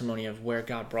testimony of where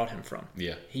God brought him from.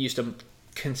 Yeah. He used to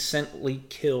consently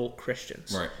kill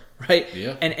Christians. Right.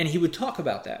 Yeah. And he would talk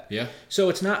about that. Yeah. So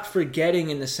it's not forgetting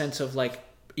in the sense of like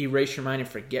erase your mind and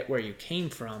forget where you came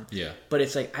from. Yeah. But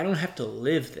it's like, I don't have to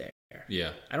live there.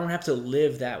 Yeah. I don't have to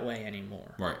live that way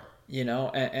anymore. Right.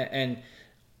 And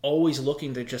always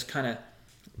looking to just kind of,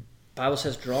 Bible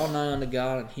says, draw nigh unto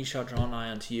God and he shall draw nigh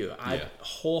unto you. I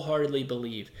wholeheartedly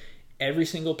believe every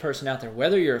single person out there,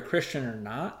 whether you're a Christian or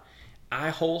not, I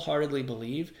wholeheartedly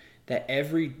believe that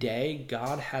every day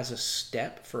God has a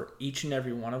step for each and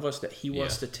every one of us that he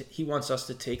wants he wants us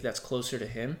to take that's closer to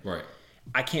him. Right.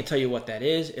 I can't tell you what that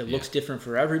is. It looks different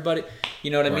for everybody.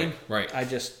 You know what I mean? Right.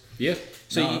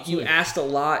 So you asked a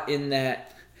lot in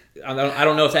that. I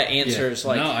don't know if that answers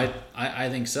like. No, I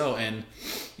think so. And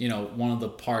one of the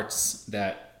parts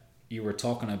that you were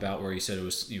talking about where you said it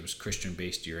was Christian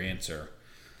based, your answer,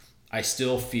 I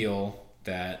still feel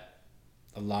that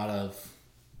a lot of,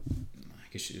 I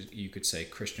guess you could say,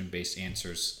 Christian based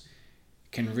answers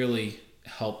can really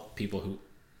help people who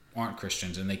aren't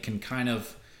Christians, and they can kind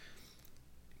of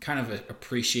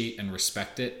appreciate and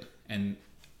respect it. And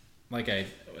like I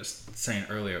was saying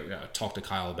earlier, I talked to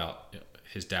Kyle about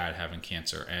his dad having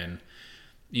cancer, and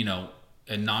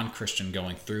a non-Christian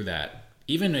going through that,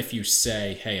 even if you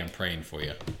say, hey, I'm praying for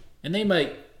you, and they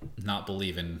might not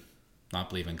believe in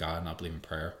God, not believe in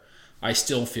prayer, I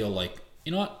still feel like,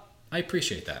 you know what, I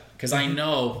appreciate that, because I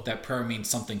know that prayer means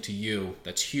something to you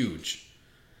that's huge.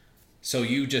 So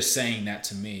you just saying that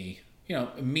to me,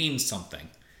 it means something.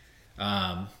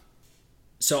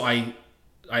 So I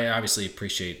obviously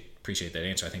appreciate that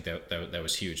answer. I think that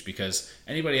was huge, because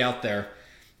anybody out there,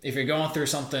 if you're going through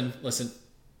something, listen,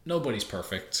 nobody's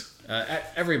perfect.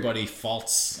 Everybody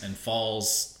faults and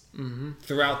falls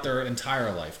throughout their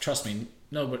entire life. Trust me,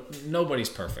 nobody's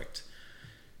perfect.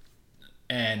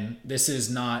 And this is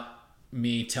not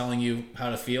me telling you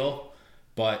how to feel,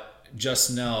 but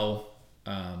just know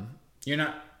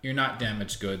you're not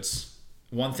damaged goods.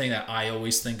 One thing that I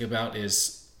always think about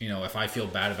is, if I feel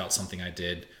bad about something I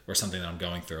did or something that I'm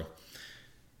going through,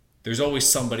 there's always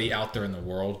somebody out there in the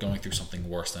world going through something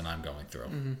worse than I'm going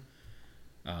through.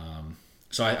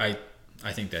 So I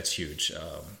think that's huge.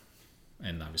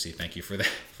 and obviously thank you for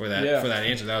that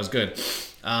answer. That was good.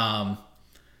 One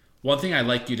thing I'd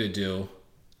like you to do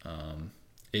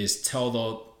is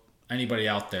tell anybody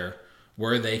out there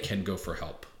where they can go for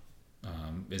help.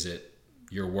 Is it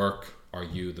your work? Are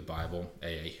you the Bible?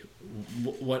 AA?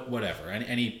 Whatever.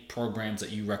 Any programs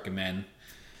that you recommend?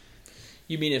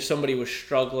 You mean if somebody was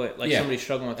struggling, somebody's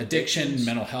struggling with addiction,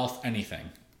 mental health, anything?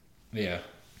 Yeah.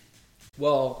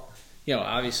 Well,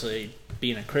 obviously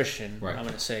being a Christian, right. I'm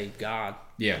going to say God.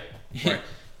 Yeah. Right.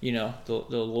 The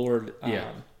Lord.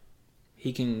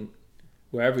 He can,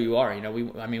 wherever you are. We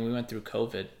went through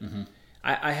COVID. Mm-hmm.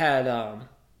 I had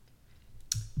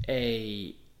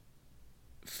a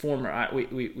former.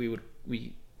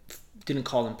 We didn't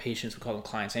call them patients. We called them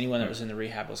clients. Anyone that was in the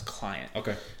rehab was client.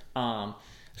 Okay.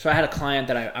 So I had a client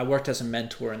that I worked as a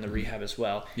mentor in the rehab as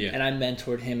well. Yeah. And I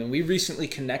mentored him, and we recently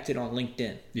connected on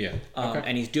LinkedIn. Yeah. Okay.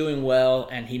 And he's doing well,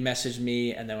 and he messaged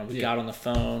me, and then when we got on the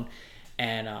phone,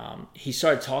 and he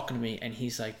started talking to me, and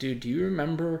he's like, dude, do you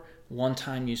remember one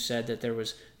time you said that there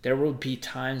would be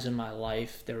times in my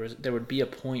life, there would be a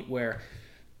point where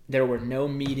there were no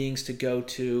meetings to go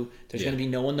to. There's going to be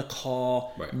no one to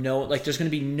call. Right. No, there's going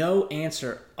to be no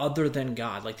answer other than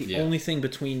God. The only thing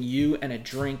between you and a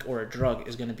drink or a drug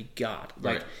is going to be God.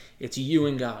 Right. It's you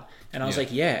and God. And I was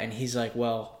like, yeah. And he's like,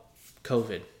 well,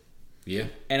 COVID. Yeah.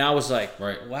 And I was like,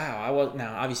 right. Wow.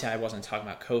 Now, obviously, I wasn't talking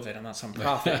about COVID. I'm not some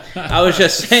prophet. I was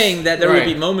just saying that there would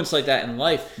be moments like that in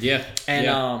life. Yeah.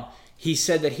 And he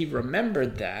said that he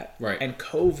remembered that. Right. And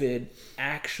COVID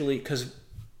actually, because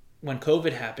when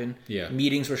COVID happened,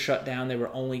 meetings were shut down. They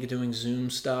were only doing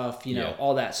Zoom stuff,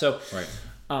 all that. So,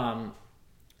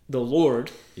 the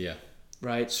Lord,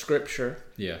 right, Scripture,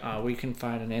 we can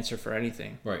find an answer for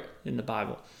anything, right, in the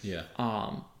Bible, yeah.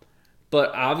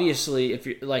 But obviously, if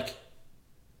you're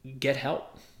get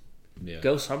help,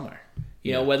 go somewhere,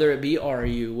 you know, whether it be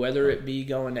RU, whether it be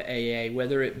going to AA,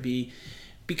 whether it be,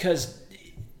 because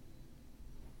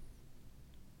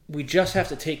we just have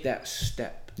to take that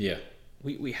step. Yeah.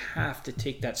 We have to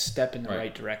take that step in the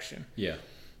right direction. Yeah.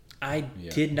 I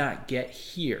did not get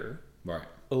here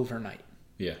overnight.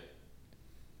 Yeah.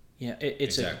 Yeah,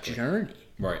 it's a journey.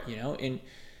 Right. And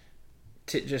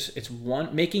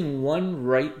making one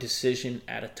right decision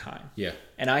at a time. Yeah.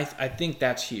 And I think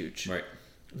that's huge. Right.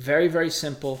 Very, very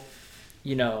simple.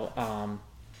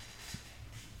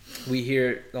 We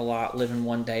hear a lot, living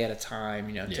one day at a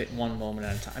time, take one moment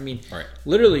at a time. I mean,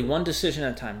 literally one decision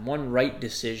at a time, one right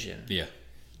decision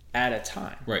at a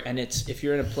time. Right. And if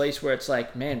you're in a place where it's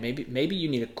like, man, maybe you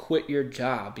need to quit your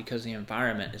job because the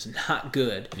environment is not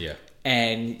good. Yeah.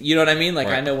 And you know what I mean?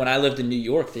 I know when I lived in New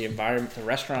York, the environment, the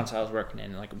restaurants I was working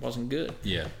in, it wasn't good.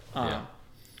 Yeah.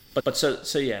 But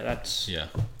so yeah, that's. Yeah.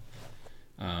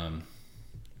 I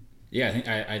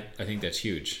think that's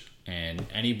huge. And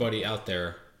anybody out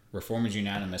there, Reformers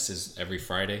Unanimous is every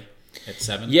Friday at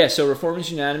 7? Yeah, so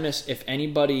Reformers Unanimous, if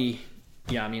anybody,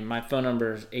 my phone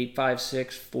number is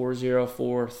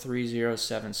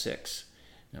 856-404-3076.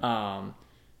 Yep.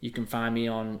 You can find me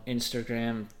on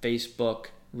Instagram, Facebook,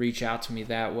 reach out to me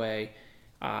that way.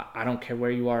 I don't care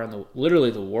where you are in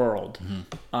literally the world.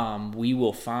 Mm-hmm. We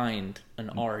will find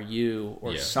an RU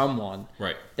or someone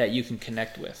that you can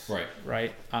connect with.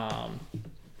 Right.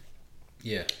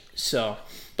 Yeah. So,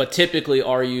 but typically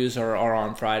RUs are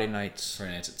on Friday nights.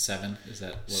 Friday nights at 7. Is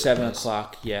that what 7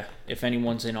 o'clock? Yeah. If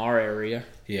anyone's in our area.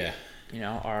 Yeah.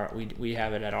 We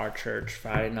have it at our church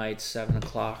Friday nights 7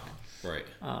 o'clock. Right.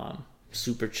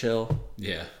 Super chill.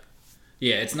 Yeah.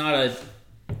 Yeah. It's not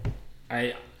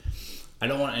I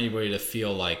don't want anybody to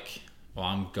feel like, well,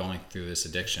 I'm going through this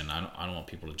addiction. I don't want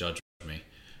people to judge me.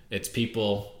 It's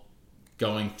people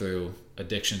going through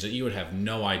addictions that you would have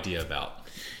no idea about.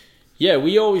 Yeah,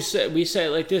 we say it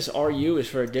like this: RU is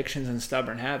for addictions and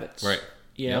stubborn habits. Right.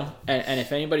 You know, and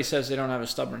if anybody says they don't have a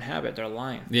stubborn habit, they're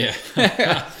lying. Yeah.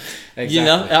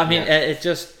 Exactly. It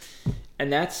just,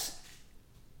 and that's,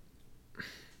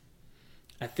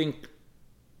 I think,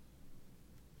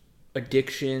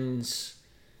 addictions,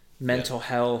 mental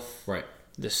health,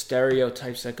 the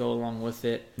stereotypes that go along with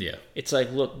it. Yeah. It's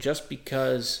like, look, just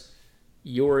because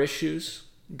your issues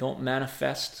don't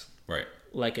manifest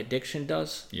like addiction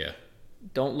does. Yeah.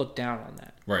 Don't look down on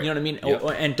that. Right. You know what I mean? Yep.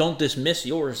 And don't dismiss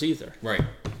yours either. Right.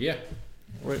 Yeah.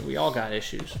 We all got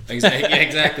issues.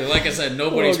 Exactly. Like I said,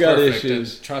 nobody's perfect.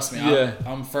 And trust me,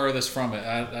 I'm furthest from it.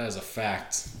 That is a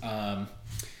fact.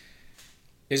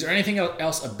 Is there anything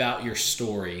else about your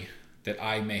story that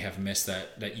I may have missed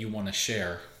that you want to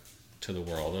share to the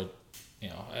world?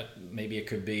 Maybe it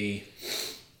could be,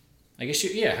 I guess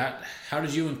how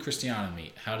did you and Christiana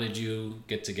meet? How did you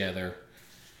get together?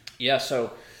 Yeah,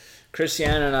 so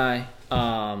Christiana and I,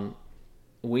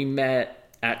 we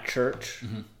met at church.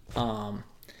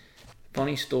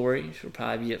 Funny story. She'll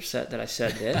probably be upset that I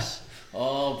said this.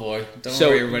 Oh boy! Don't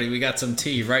worry, everybody. We got some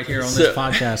tea right here on this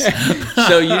podcast.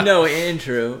 So you know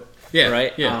Andrew,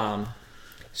 right? Yeah.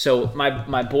 So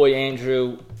my boy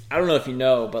Andrew, I don't know if you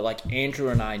know, but like Andrew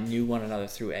and I knew one another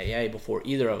through AA before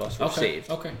either of us were saved.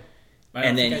 Okay.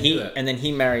 And then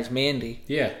he marries Mandy.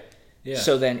 Yeah. Yeah.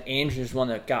 So then Andrew's one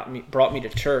that brought me to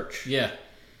church. Yeah.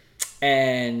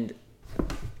 And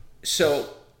so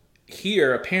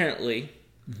here apparently,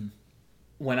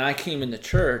 when I came into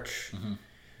church.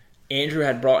 Andrew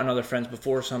had brought in other friends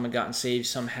before. Some had gotten saved,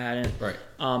 some hadn't. Right.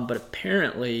 But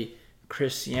apparently,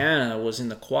 Christiana was in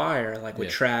the choir, like with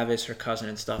Travis, her cousin,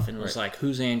 and stuff, and was like,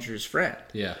 "Who's Andrew's friend?"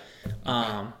 Yeah.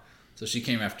 Okay. So she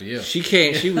came after you. She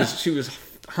came. She was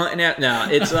hunting out. No,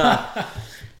 it's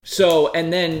So,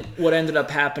 and then what ended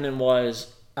up happening was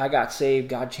I got saved.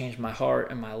 God changed my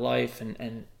heart and my life,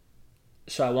 and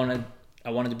so I wanted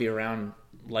to be around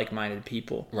like-minded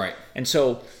people. Right. And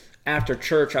so. After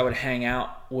church, I would hang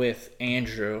out with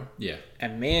Andrew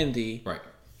and Mandy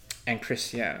and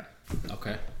Christiana.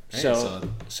 Okay. Hey,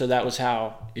 so that was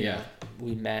how you know,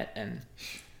 we met. And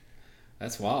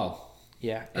that's wild.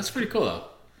 Yeah. That's pretty cool, though.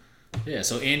 Yeah,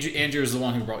 so Andrew is the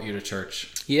one who brought you to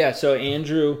church. Yeah, so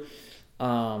Andrew,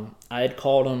 I had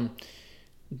called him.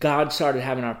 God started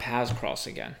having our paths cross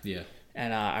again. Yeah.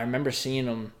 And I remember seeing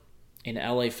him in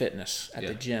LA Fitness at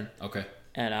the gym. Okay.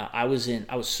 And I was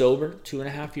sober,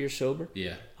 2.5 years sober.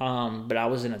 Yeah. But I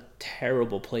was in a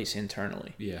terrible place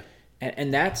internally. Yeah.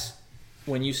 And that's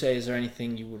when you say, is there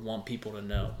anything you would want people to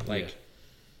know? Like,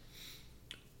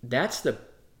 that's the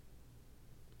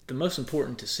most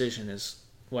important decision is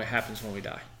what happens when we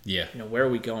die. Yeah. You know, where are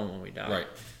we going when we die?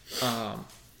 Right.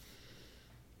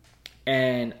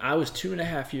 And I was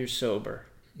 2.5 years sober.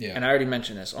 Yeah. And I already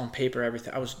mentioned this on paper,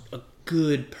 everything. I was a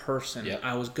good person. Yep.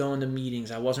 I was going to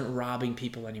meetings. I wasn't robbing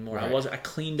people anymore. Right. I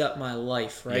cleaned up my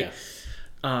life, right?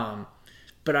 Yeah.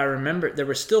 But I remember there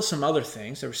were still some other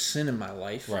things. There was sin in my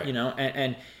life, right. You know,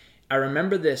 and I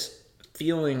remember this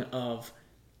feeling of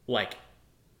like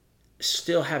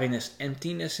still having this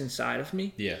emptiness inside of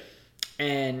me. Yeah.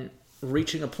 And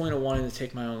reaching a point of wanting to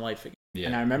take my own life again. Yeah.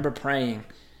 And I remember praying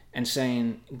and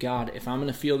saying, God, if I'm going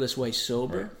to feel this way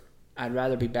sober, right. I'd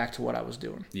rather be back to what I was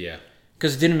doing. Yeah.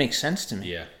 Because it didn't make sense to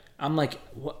me. Yeah. I'm like,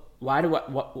 what? Why do I?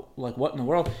 What in the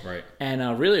world? Right.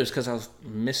 And really, it was because I was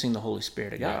missing the Holy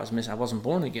Spirit of God. Right. I wasn't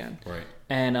born again. Right.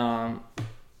 And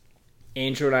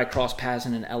Andrew and I crossed paths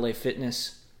in an LA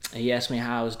Fitness. And he asked me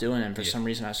how I was doing, and for some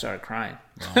reason, I started crying.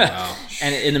 Oh, wow.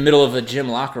 And in the middle of a gym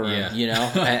locker room, you know,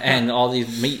 and all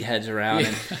these meatheads around,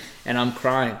 and I'm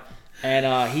crying.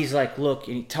 And he's like, look,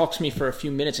 and he talks to me for a few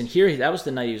minutes. And that was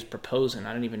the night he was proposing.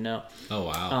 I didn't even know. Oh,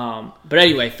 wow. But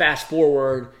anyway, fast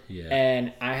forward. Yeah.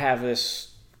 And I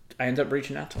end up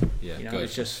reaching out to him. Yeah, you know, good.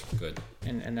 It's just good.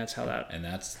 And that's how that. And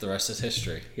that's the rest is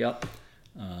history. Yep.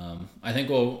 I think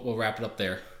we'll wrap it up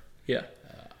there. Yeah.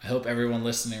 I hope everyone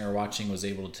listening or watching was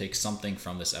able to take something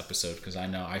from this episode, because I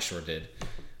know I sure did.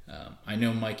 I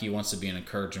know Mikey wants to be an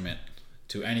encouragement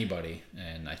to anybody,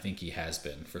 and I think he has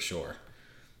been for sure.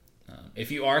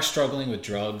 If you are struggling with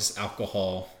drugs,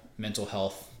 alcohol, mental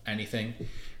health, anything,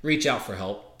 reach out for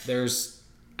help. There's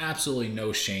absolutely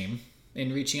no shame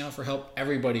in reaching out for help.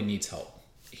 Everybody needs help.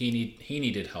 He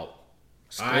needed help.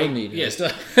 I need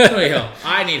help.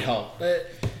 I need help.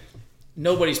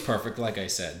 Nobody's perfect, like I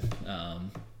said.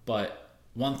 But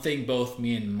one thing both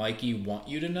me and Mikey want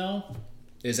you to know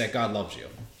is that God loves you.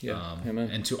 Yeah. Amen.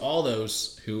 And to all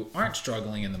those who aren't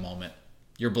struggling in the moment,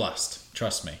 you're blessed.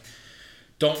 Trust me.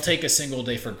 Don't take a single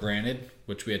day for granted,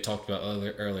 which we had talked about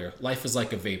earlier. Life is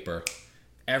like a vapor.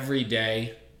 Every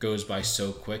day goes by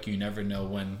so quick, you never know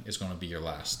when is going to be your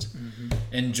last. Mm-hmm.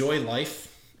 Enjoy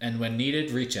life, and when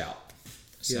needed, reach out.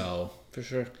 So, for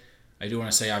sure. I do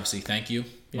want to say, obviously, thank you,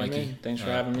 Mikey. Man. Thanks for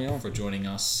having me on. For joining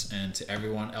us, and to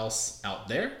everyone else out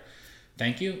there,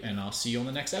 thank you, and I'll see you on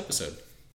the next episode.